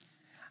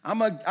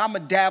 I'm a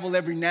dabble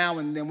every now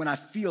and then when I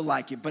feel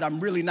like it, but I'm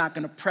really not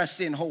going to press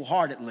in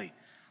wholeheartedly.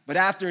 But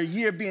after a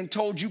year being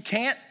told you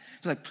can't,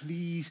 it's like,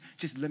 please,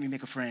 just let me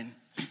make a friend.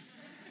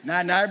 Now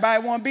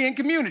everybody want to be in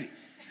community.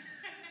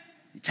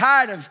 You're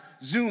tired of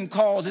Zoom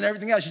calls and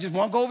everything else. You just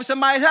want to go over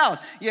somebody's house.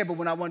 Yeah, but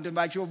when I wanted to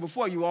invite you over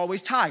before, you were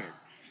always tired.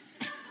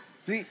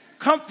 See,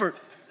 comfort.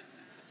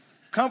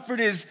 Comfort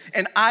is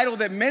an idol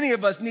that many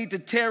of us need to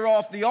tear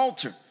off the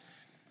altar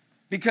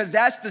because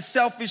that's the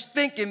selfish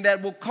thinking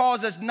that will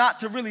cause us not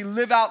to really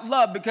live out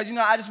love because, you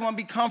know, I just want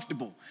to be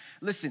comfortable.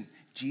 Listen,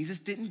 Jesus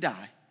didn't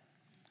die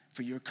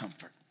for your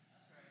comfort.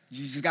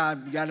 You just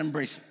got to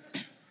embrace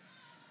it.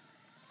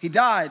 He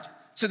died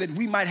so that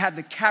we might have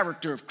the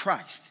character of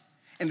Christ.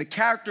 And the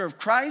character of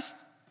Christ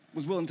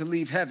was willing to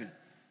leave heaven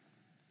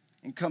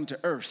and come to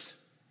earth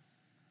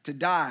to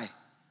die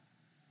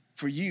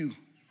for you,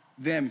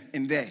 them,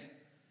 and they.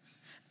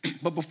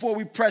 But before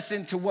we press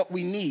into what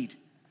we need,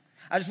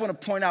 I just want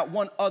to point out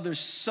one other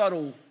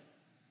subtle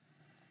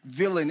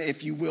villain,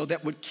 if you will,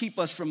 that would keep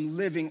us from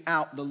living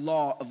out the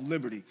law of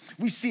liberty.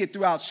 We see it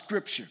throughout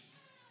Scripture.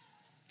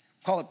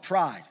 Call it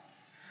pride.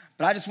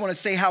 But I just want to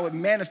say how it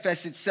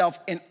manifests itself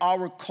in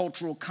our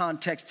cultural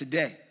context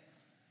today.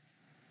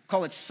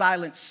 Call it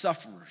silent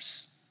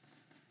sufferers.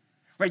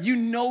 Right? You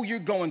know you're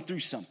going through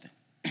something.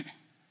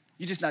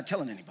 You're just not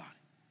telling anybody.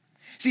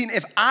 See,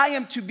 if I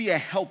am to be a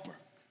helper,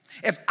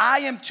 if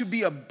I am to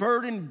be a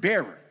burden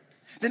bearer,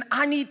 then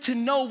I need to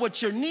know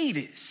what your need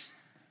is.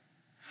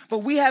 But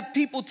we have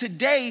people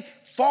today,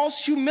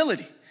 false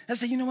humility. They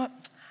say, you know what?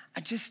 I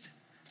just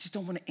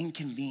don't want to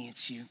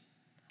inconvenience you.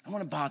 I don't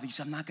want to bother you,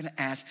 so I'm not going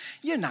to ask.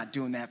 You're not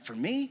doing that for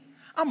me.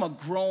 I'm a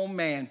grown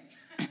man.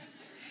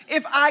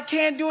 If I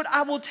can't do it,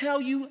 I will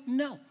tell you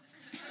no.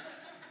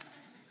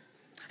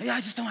 I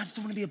just don't want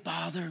to be a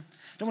bother.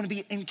 Don't want to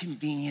be an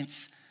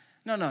inconvenience.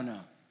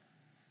 No.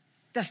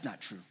 That's not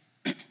true.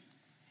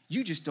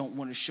 You just don't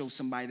want to show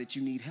somebody that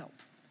you need help.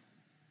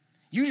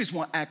 You just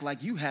want to act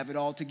like you have it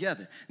all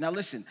together. Now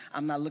listen,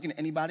 I'm not looking at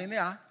anybody in the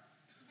eye.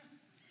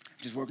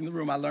 Just working the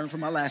room. I learned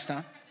from my last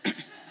time.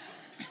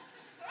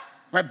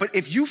 Right? But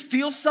if you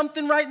feel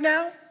something right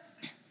now,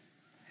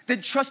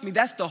 then trust me,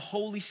 that's the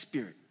Holy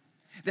Spirit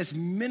that's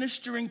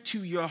ministering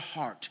to your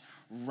heart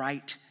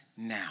right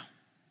now.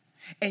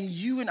 And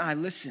you and I,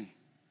 listen,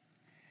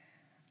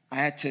 I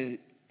had to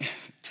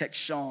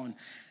text Sean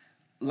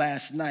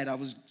last night. I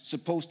was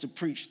supposed to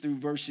preach through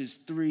verses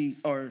 2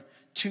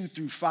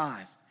 through 5.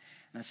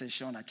 And I said,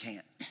 Sean, I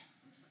can't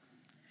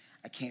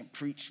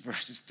preach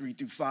verses 3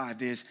 through 5.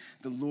 The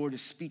Lord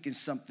is speaking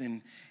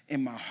something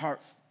in my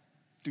heart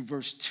through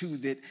verse 2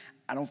 that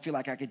I don't feel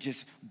like I could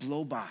just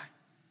blow by.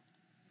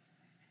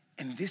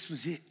 And this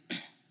was it.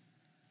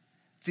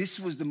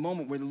 This was the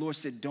moment where the Lord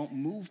said, don't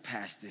move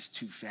past this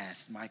too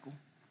fast, Michael.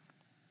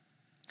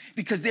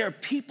 Because there are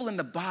people in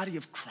the body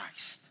of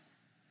Christ.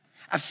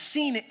 I've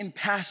seen it in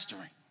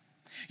pastoring.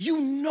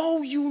 You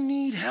know you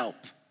need help,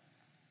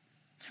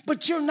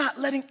 but you're not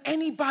letting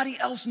anybody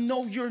else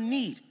know your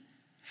need.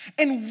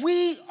 And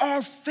we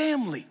are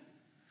family.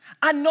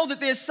 I know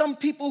that there's some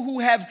people who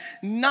have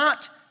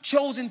not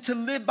chosen to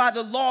live by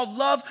the law of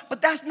love,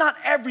 but that's not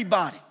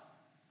everybody.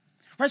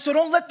 Right? So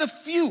don't let the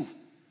few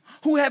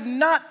who have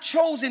not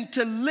chosen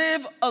to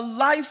live a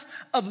life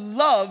of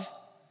love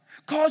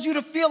cause you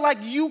to feel like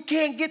you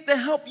can't get the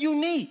help you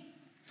need.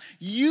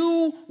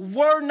 You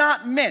were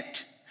not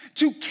meant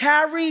to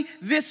carry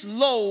this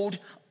load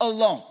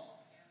alone.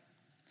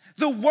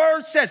 The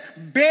word says,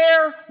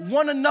 bear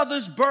one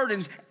another's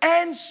burdens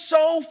and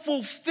so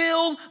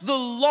fulfill the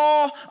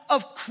law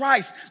of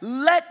Christ.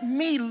 Let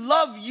me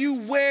love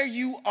you where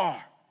you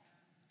are.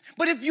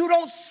 But if you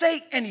don't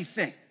say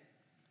anything,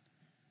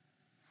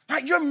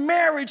 right, your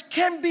marriage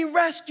can be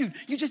rescued.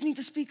 You just need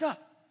to speak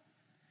up.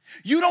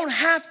 You don't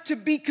have to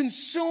be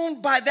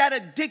consumed by that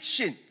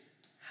addiction,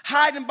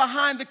 hiding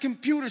behind the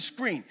computer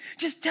screen.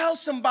 Just tell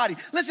somebody,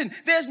 listen,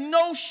 there's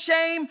no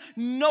shame,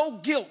 no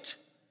guilt.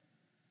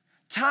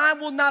 Time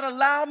will not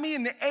allow me,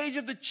 and the age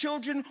of the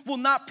children will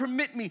not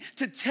permit me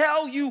to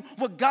tell you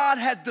what God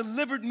has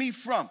delivered me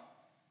from.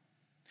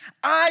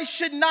 I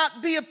should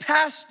not be a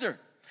pastor,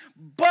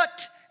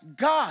 but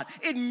God.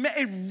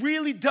 It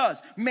really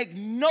does make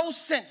no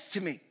sense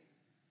to me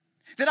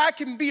that I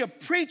can be a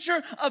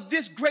preacher of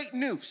this great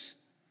news.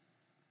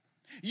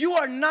 You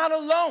are not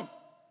alone.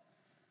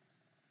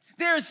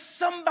 There is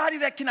somebody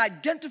that can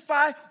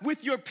identify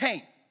with your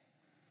pain.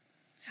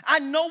 I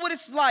know what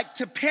it's like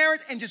to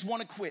parent and just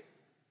want to quit.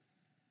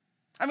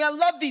 I mean, I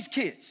love these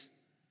kids.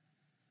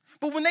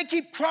 But when they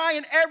keep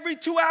crying every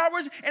 2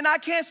 hours and I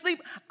can't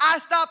sleep, I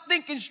stop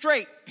thinking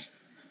straight.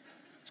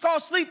 It's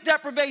called sleep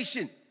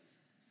deprivation.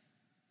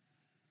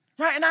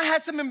 Right? And I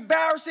had some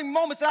embarrassing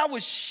moments that I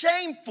was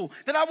shameful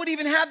that I would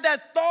even have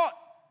that thought.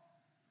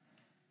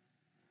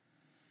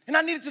 And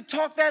I needed to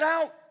talk that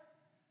out.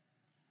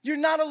 You're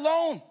not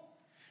alone.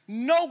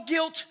 No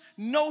guilt,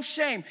 no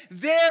shame.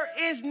 There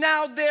is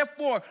now,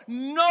 therefore,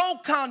 no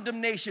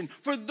condemnation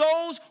for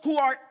those who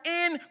are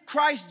in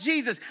Christ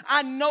Jesus.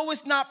 I know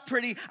it's not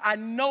pretty. I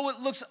know it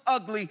looks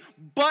ugly,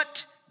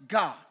 but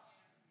God.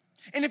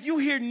 And if you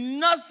hear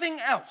nothing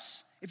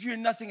else,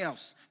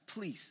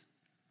 please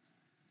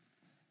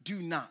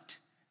do not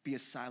be a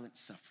silent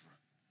sufferer.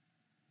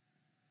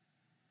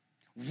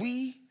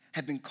 We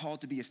have been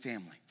called to be a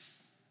family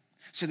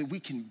so that we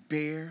can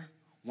bear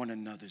one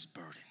another's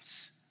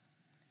burdens.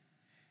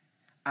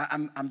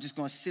 I'm just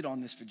going to sit on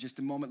this for just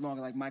a moment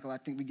longer. Like, Michael, I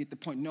think we get the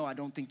point. No, I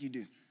don't think you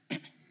do.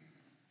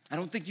 I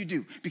don't think you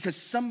do. Because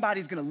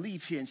somebody's going to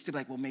leave here and still be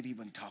like, well, maybe he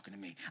wasn't talking to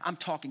me. I'm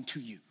talking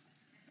to you.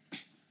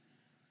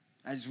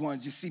 I just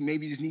want to see,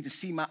 maybe you just need to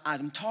see my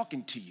eyes. I'm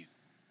talking to you.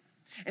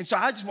 And so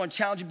I just want to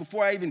challenge you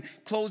before I even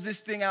close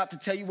this thing out to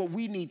tell you what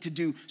we need to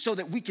do so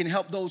that we can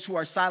help those who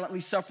are silently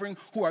suffering,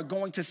 who are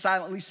going to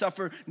silently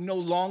suffer no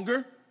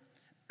longer.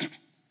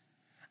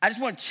 I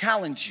just want to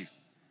challenge you.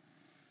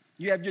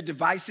 You have your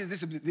devices.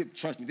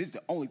 Trust me, this is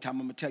the only time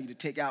I'm going to tell you to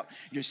take out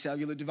your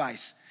cellular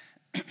device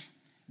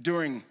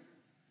during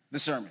the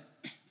sermon.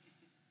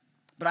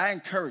 But I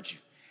encourage you,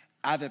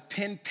 either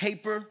pen,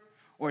 paper,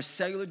 or a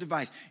cellular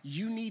device,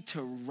 you need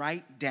to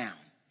write down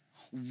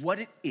what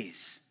it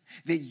is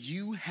that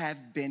you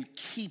have been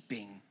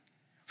keeping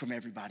from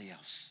everybody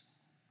else.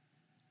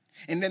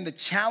 And then the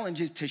challenge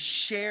is to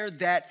share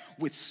that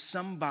with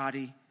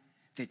somebody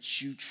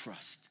that you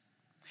trust.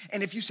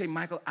 And if you say,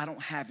 Michael, I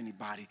don't have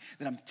anybody,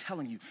 then I'm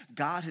telling you,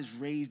 God has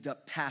raised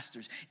up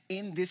pastors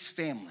in this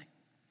family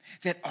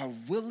that are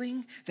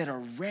willing, that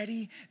are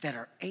ready, that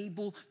are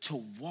able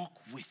to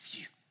walk with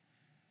you.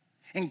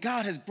 And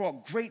God has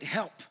brought great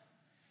help.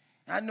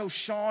 I know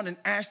Sean and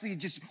Ashley are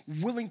just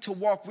willing to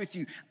walk with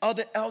you.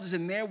 Other elders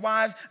and their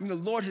wives, I mean, the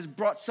Lord has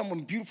brought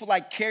someone beautiful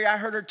like Carrie. I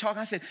heard her talk.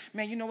 I said,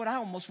 man, you know what? I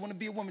almost want to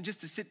be a woman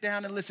just to sit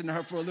down and listen to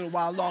her for a little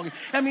while longer.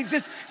 I mean,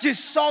 just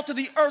salt of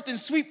the earth and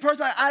sweet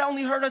person. I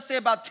only heard her say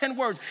about 10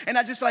 words. And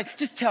I just feel like,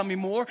 just tell me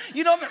more.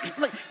 You know,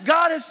 like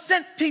God has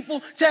sent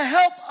people to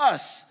help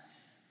us.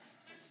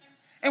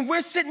 And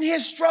we're sitting here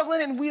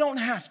struggling and we don't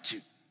have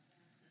to.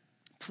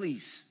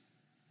 Please,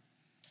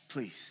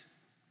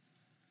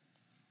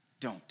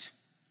 don't.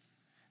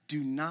 Do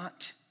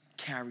not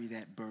carry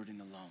that burden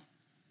alone.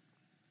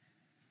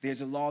 There's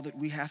a law that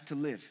we have to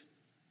live.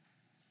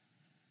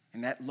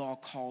 And that law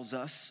calls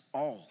us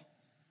all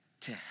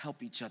to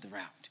help each other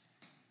out.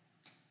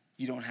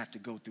 You don't have to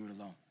go through it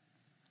alone.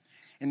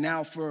 And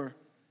now for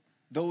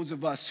those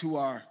of us who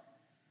are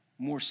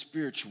more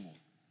spiritual,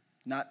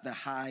 not the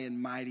high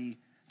and mighty,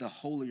 the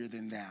holier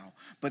than thou,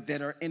 but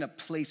that are in a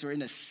place or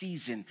in a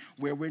season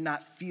where we're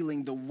not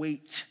feeling the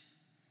weight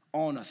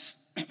on us.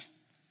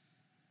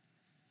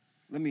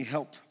 Let me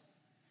help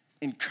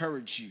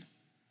encourage you,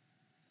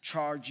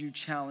 charge you,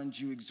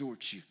 challenge you,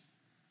 exhort you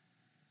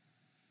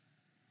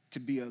to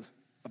be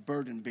a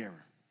burden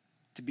bearer,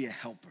 to be a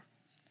helper.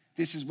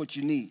 This is what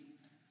you need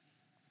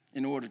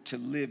in order to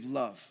live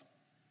love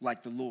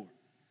like the Lord.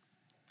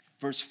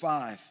 Verse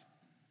 5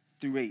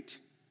 through 8,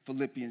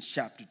 Philippians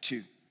chapter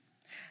 2.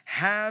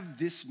 Have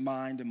this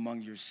mind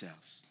among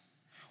yourselves,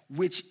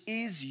 which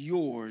is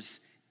yours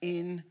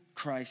in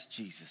Christ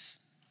Jesus,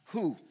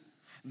 who,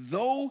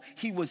 though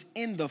he was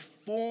in the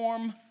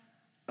form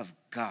of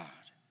God,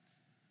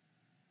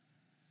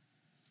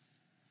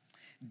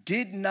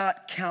 did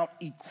not count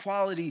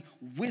equality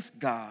with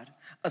God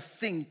a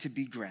thing to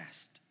be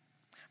grasped,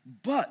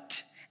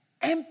 but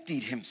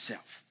emptied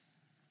himself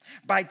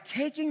by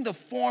taking the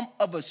form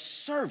of a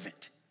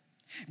servant,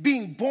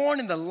 being born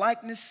in the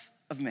likeness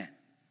of men.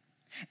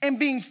 And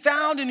being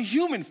found in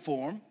human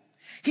form,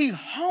 he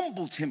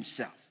humbled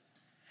himself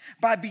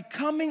by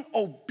becoming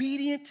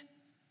obedient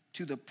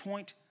to the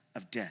point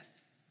of death,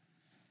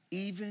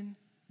 even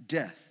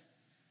death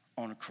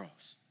on a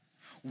cross.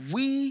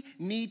 We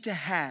need to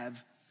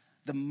have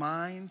the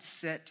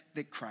mindset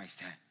that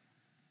Christ had.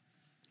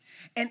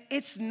 And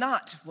it's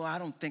not, well, I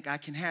don't think I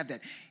can have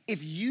that.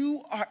 If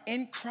you are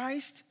in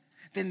Christ,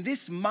 then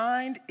this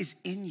mind is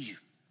in you,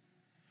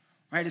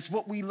 right? It's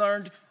what we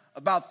learned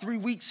about 3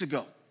 weeks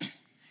ago.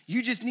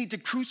 You just need to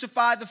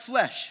crucify the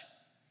flesh,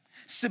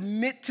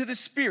 submit to the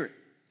Spirit,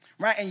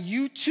 right? And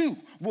you too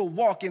will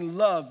walk in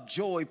love,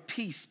 joy,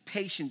 peace,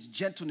 patience,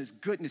 gentleness,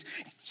 goodness,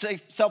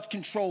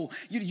 self-control.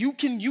 You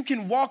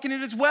can walk in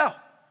it as well,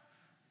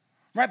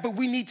 right? But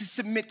we need to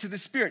submit to the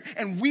Spirit.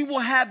 And we will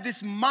have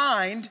this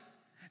mind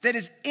that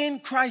is in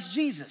Christ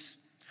Jesus,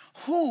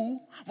 who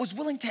was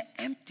willing to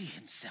empty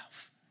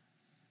himself.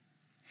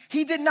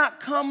 He did not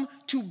come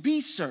to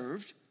be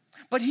served,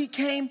 but he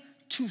came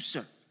to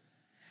serve.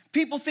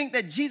 People think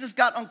that Jesus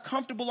got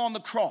uncomfortable on the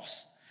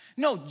cross.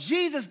 No,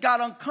 Jesus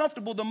got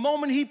uncomfortable the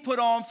moment he put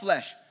on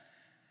flesh.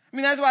 I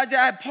mean, that's why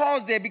I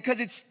paused there, because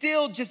it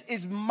still just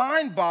is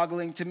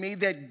mind-boggling to me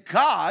that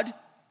God,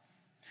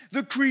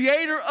 the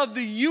creator of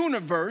the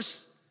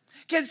universe,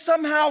 can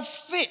somehow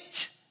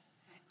fit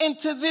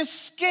into this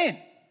skin.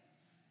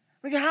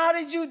 Like, how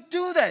did you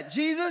do that,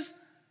 Jesus?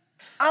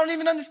 I don't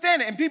even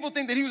understand it. And people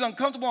think that he was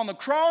uncomfortable on the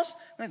cross.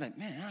 And they're like,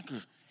 man,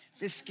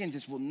 this skin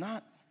just will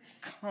not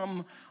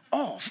come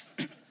off.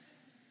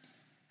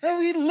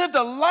 And he lived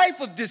a life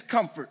of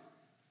discomfort.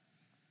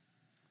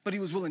 But he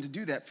was willing to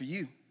do that for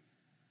you,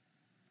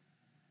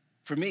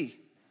 for me,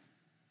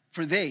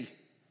 for they,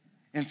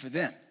 and for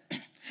them.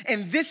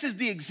 And this is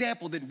the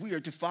example that we are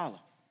to follow.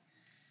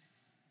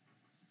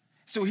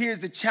 So here's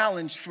the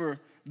challenge for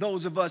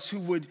those of us who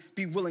would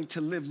be willing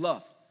to live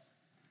love.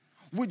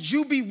 Would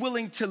you be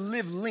willing to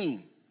live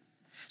lean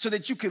so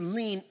that you can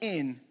lean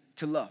in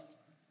to love?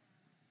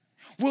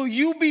 Will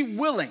you be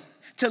willing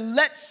to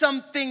let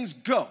some things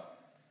go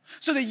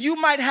so that you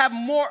might have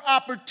more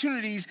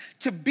opportunities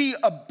to be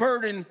a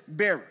burden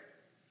bearer?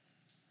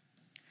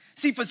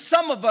 See, for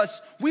some of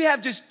us, we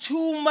have just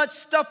too much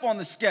stuff on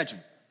the schedule.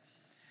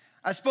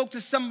 I spoke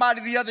to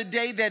somebody the other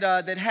day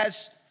that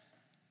has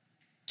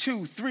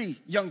 2, 3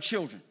 young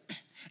children,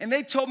 and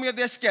they told me of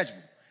their schedule.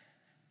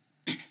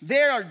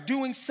 They are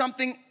doing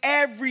something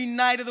every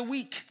night of the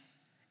week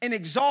and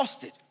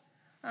exhausted.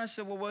 I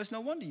said, well, it's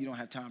no wonder you don't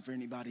have time for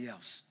anybody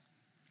else.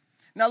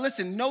 Now,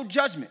 listen, no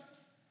judgment,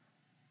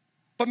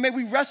 but may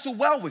we wrestle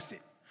well with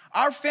it.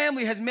 Our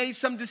family has made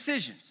some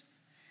decisions,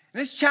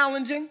 and it's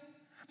challenging,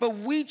 but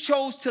we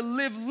chose to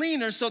live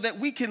leaner so that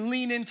we can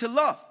lean into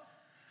love.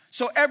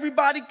 So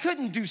everybody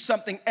couldn't do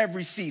something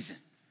every season.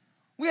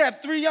 We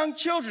have 3 young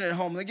children at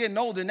home. They're getting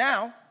older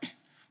now.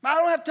 I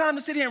don't have time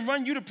to sit here and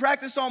run you to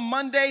practice on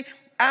Monday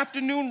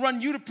afternoon, run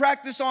you to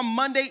practice on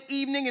Monday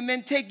evening, and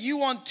then take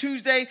you on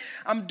Tuesday.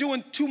 I'm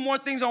doing 2 more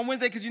things on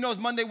Wednesday because it's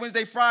Monday,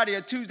 Wednesday, Friday,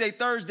 or Tuesday,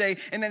 Thursday,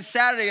 and then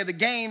Saturday are the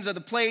games or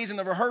the plays and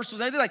the rehearsals.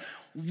 And they're like,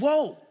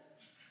 whoa.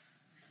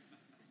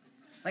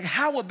 Like,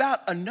 how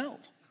about a no?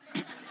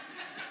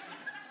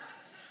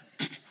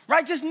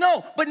 Right? Just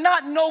no, but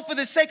not no for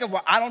the sake of,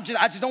 I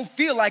just don't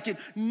feel like it.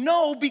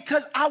 No,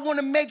 because I want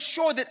to make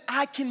sure that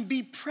I can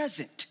be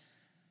present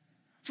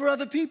for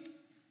other people.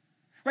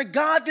 Right?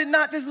 God did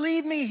not just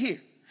leave me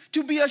here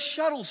to be a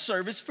shuttle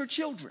service for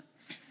children.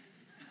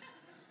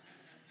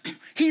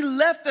 He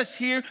left us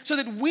here so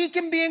that we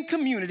can be in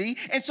community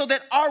and so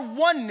that our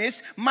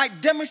oneness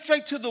might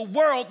demonstrate to the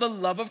world the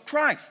love of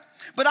Christ.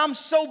 But I'm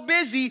so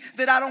busy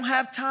that I don't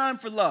have time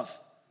for love.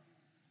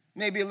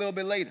 Maybe a little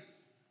bit later.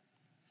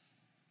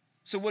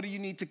 So what do you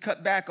need to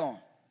cut back on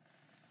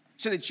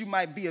so that you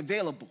might be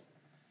available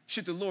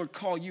should the Lord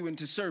call you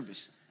into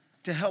service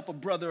to help a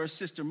brother or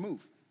sister move?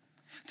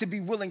 To be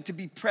willing to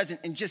be present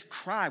and just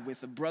cry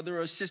with a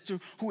brother or sister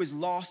who has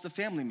lost a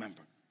family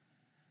member.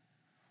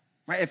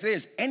 Right? If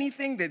there's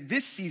anything that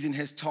this season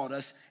has taught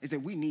us, is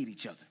that we need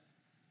each other.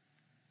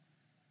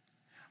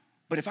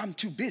 But if I'm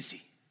too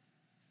busy,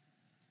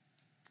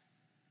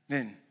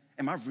 then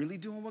am I really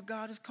doing what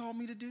God has called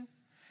me to do?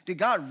 Did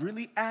God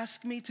really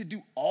ask me to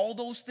do all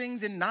those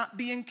things and not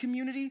be in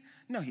community?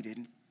 No, he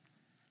didn't.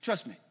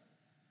 Trust me.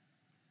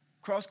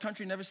 Cross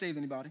country never saved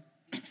anybody.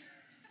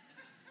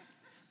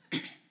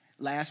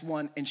 Last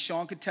one, and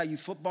Sean could tell you,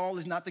 football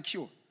is not the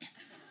cure.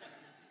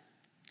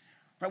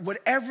 Right?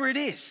 Whatever it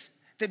is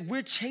that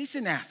we're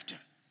chasing after,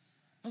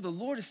 no, the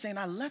Lord is saying,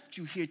 I left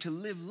you here to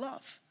live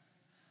love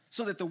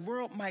so that the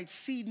world might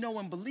see, know,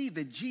 and believe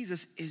that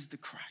Jesus is the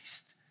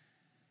Christ.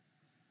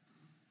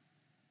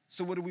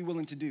 So what are we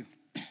willing to do?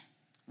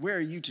 Where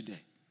are you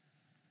today?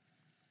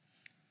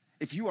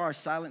 If you are a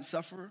silent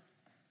sufferer,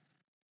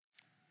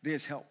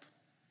 there's help.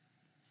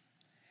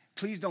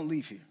 Please don't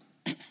leave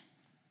here.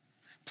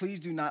 Please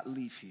do not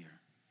leave here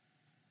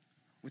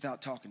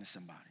without talking to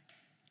somebody.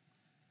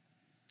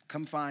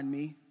 Come find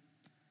me.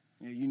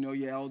 You know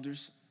your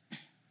elders.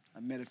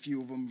 I met a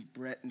few of them,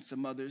 Brett and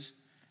some others.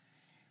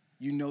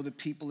 You know the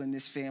people in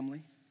this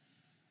family.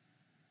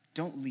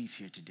 Don't leave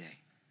here today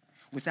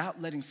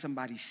without letting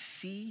somebody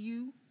see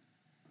you,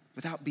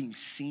 without being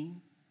seen.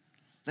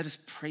 Let us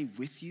pray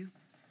with you.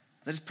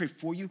 Let us pray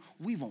for you.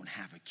 We won't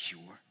have a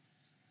cure,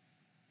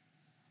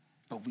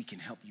 but we can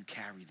help you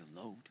carry the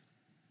load.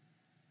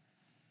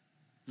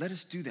 Let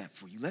us do that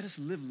for you. Let us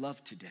live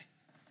love today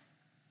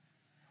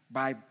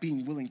by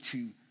being willing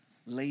to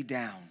lay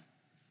down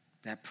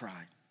that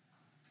pride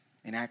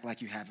and act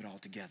like you have it all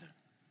together.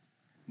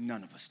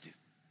 None of us do.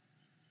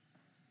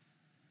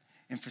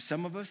 And for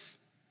some of us,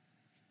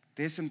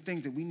 there's some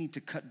things that we need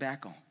to cut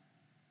back on.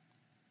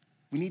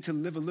 We need to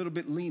live a little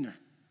bit leaner.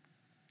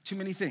 Too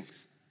many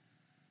things.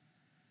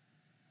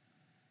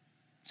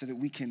 So that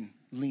we can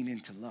lean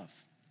into love.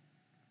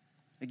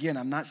 Again,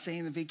 I'm not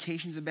saying the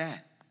vacations are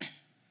bad.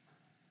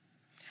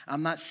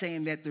 I'm not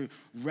saying that the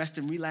rest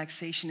and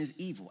relaxation is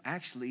evil.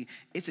 Actually,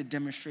 it's a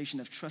demonstration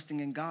of trusting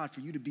in God for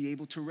you to be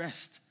able to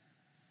rest.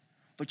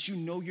 But you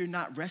know you're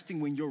not resting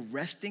when your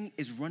resting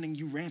is running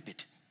you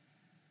rampant.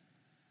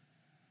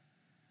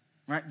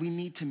 Right? We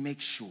need to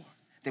make sure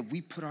that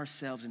we put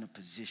ourselves in a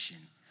position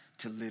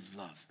to live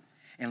love.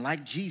 And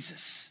like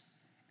Jesus,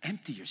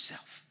 empty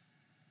yourself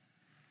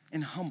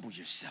and humble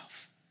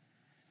yourself.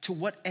 To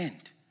what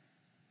end?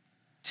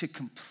 To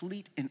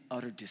complete and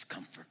utter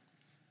discomfort.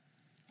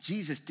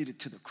 Jesus did it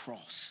to the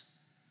cross.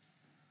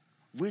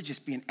 We're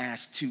just being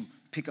asked to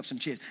pick up some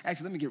chairs.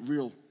 Actually, let me get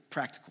real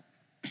practical,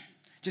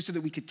 just so that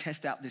we could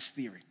test out this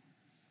theory.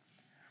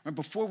 Right,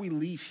 before we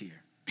leave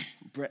here,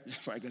 Brett's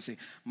probably going to say,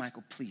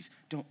 Michael, please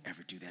don't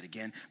ever do that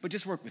again, but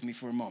just work with me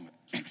for a moment.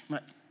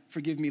 Right?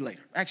 Forgive me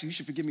later. Actually, you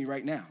should forgive me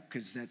right now,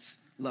 because that's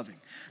loving.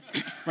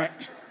 Right?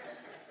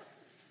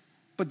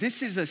 But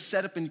this is a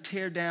set up and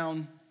tear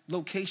down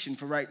location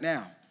for right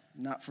now,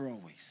 not for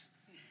always.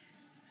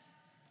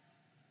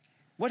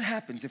 What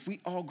happens if we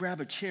all grab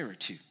a chair or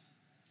two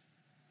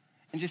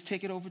and just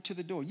take it over to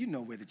the door? You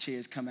know where the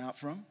chairs come out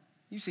from.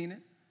 You've seen it.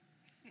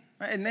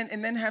 Right? And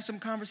then have some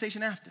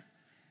conversation after.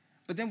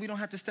 But then we don't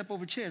have to step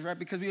over chairs, right?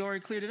 Because we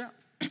already cleared it up.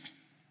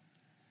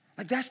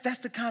 Like that's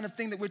the kind of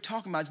thing that we're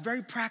talking about. It's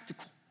very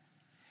practical.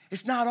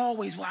 It's not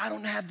always, well, I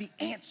don't have the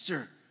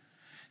answer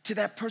to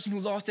that person who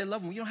lost their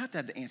loved one. You don't have to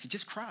have the answer.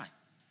 Just cry.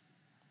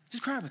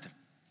 Just cry with them.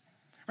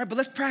 Right? But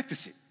let's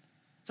practice it.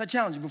 So I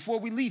challenge you, before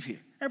we leave here,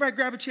 everybody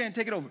grab a chair and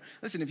take it over.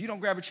 Listen, if you don't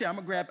grab a chair, I'm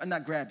going to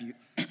not grab you.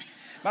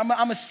 But I'm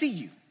going to see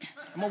you.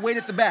 I'm going to wait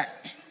at the back.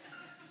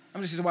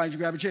 I'm just going to say, why didn't you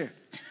grab a chair?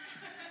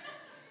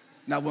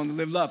 Not willing to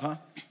live love, huh?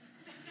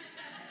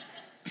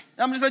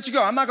 I'm going to just let you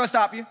go. I'm not going to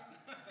stop you.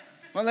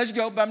 I'm going to let you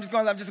go, but I'm just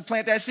going to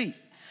plant that seed.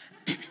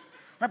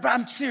 Right, but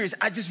I'm serious.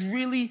 I just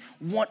really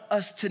want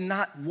us to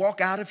not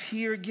walk out of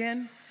here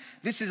again.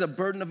 This is a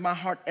burden of my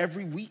heart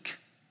every week.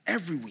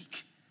 Every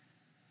week.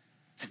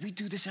 That we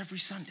do this every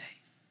Sunday.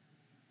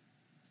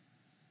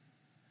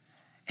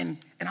 And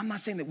I'm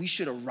not saying that we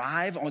should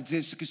arrive on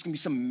this, it's going to be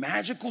some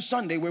magical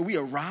Sunday where we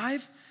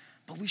arrive,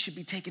 but we should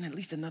be taking at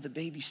least another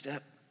baby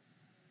step.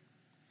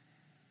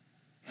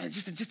 And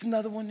just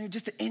another one,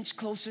 just an inch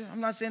closer. I'm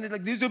not saying that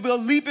like this will be a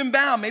leap and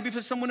bound. Maybe for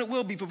someone it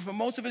will be. For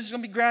most of us, it's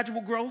going to be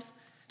gradual growth.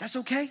 That's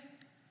okay.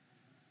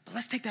 But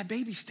let's take that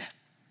baby step.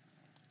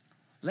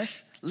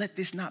 Let's let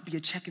this not be a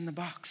check in the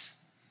box.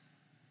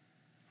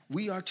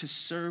 We are to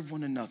serve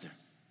one another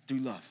through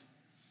love.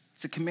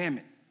 It's a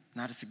commandment,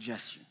 not a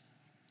suggestion.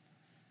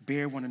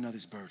 Bear one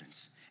another's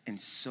burdens and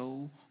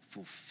so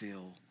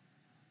fulfill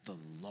the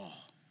law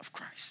of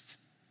Christ,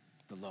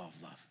 the law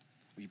of love.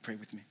 Will you pray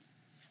with me?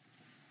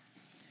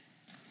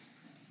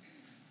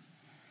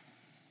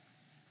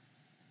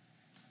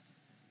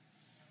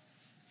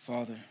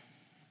 Father,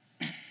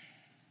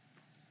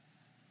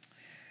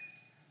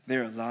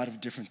 there are a lot of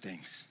different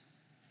things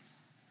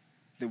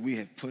that we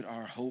have put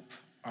our hope,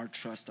 our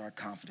trust, our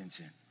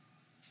confidence in.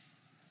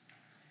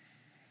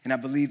 And I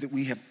believe that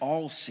we have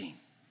all seen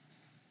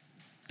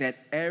that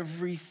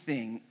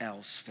everything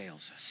else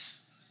fails us.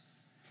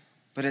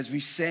 But as we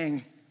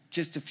sang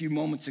just a few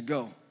moments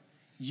ago,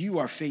 you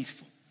are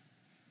faithful.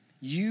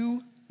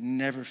 You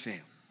never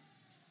fail.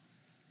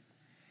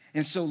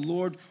 And so,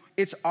 Lord,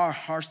 it's our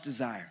heart's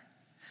desire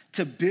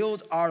to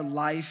build our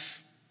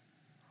life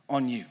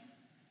on you,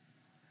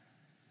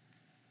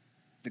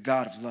 the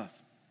God of love.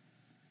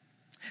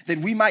 That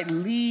we might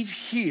leave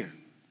here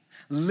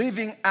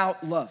living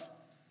out love,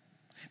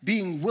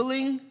 being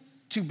willing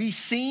to be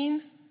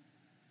seen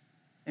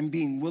and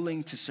being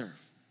willing to serve.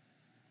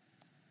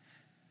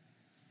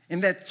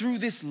 And that through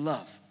this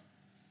love,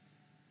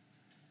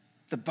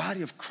 the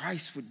body of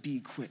Christ would be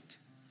equipped.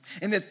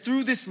 And that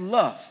through this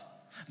love,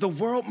 the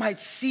world might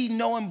see,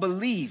 know, and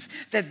believe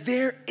that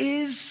there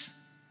is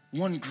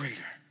one greater.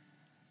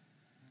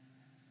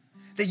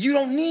 That you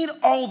don't need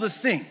all the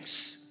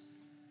things.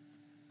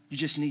 You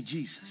just need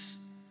Jesus.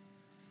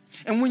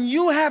 And when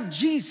you have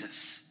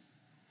Jesus,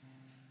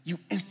 you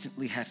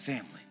instantly have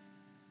family.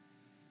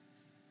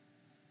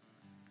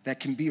 That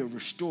can be a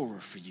restorer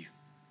for you.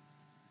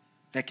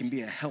 That can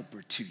be a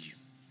helper to you.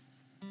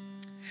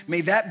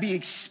 May that be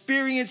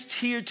experienced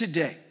here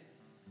today.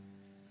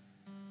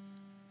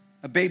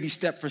 A baby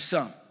step for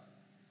some,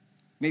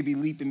 maybe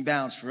leap and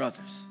bounds for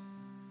others.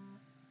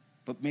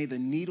 But may the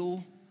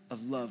needle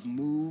of love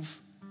move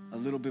a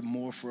little bit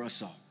more for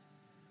us all.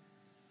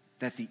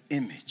 That the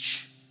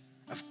image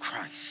of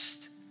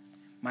Christ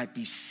might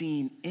be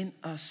seen in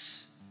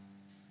us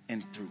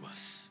and through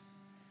us.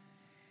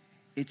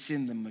 It's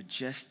in the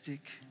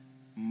majestic,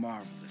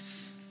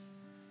 marvelous,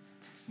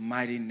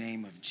 mighty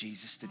name of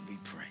Jesus that we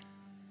pray.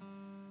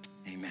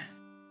 Amen.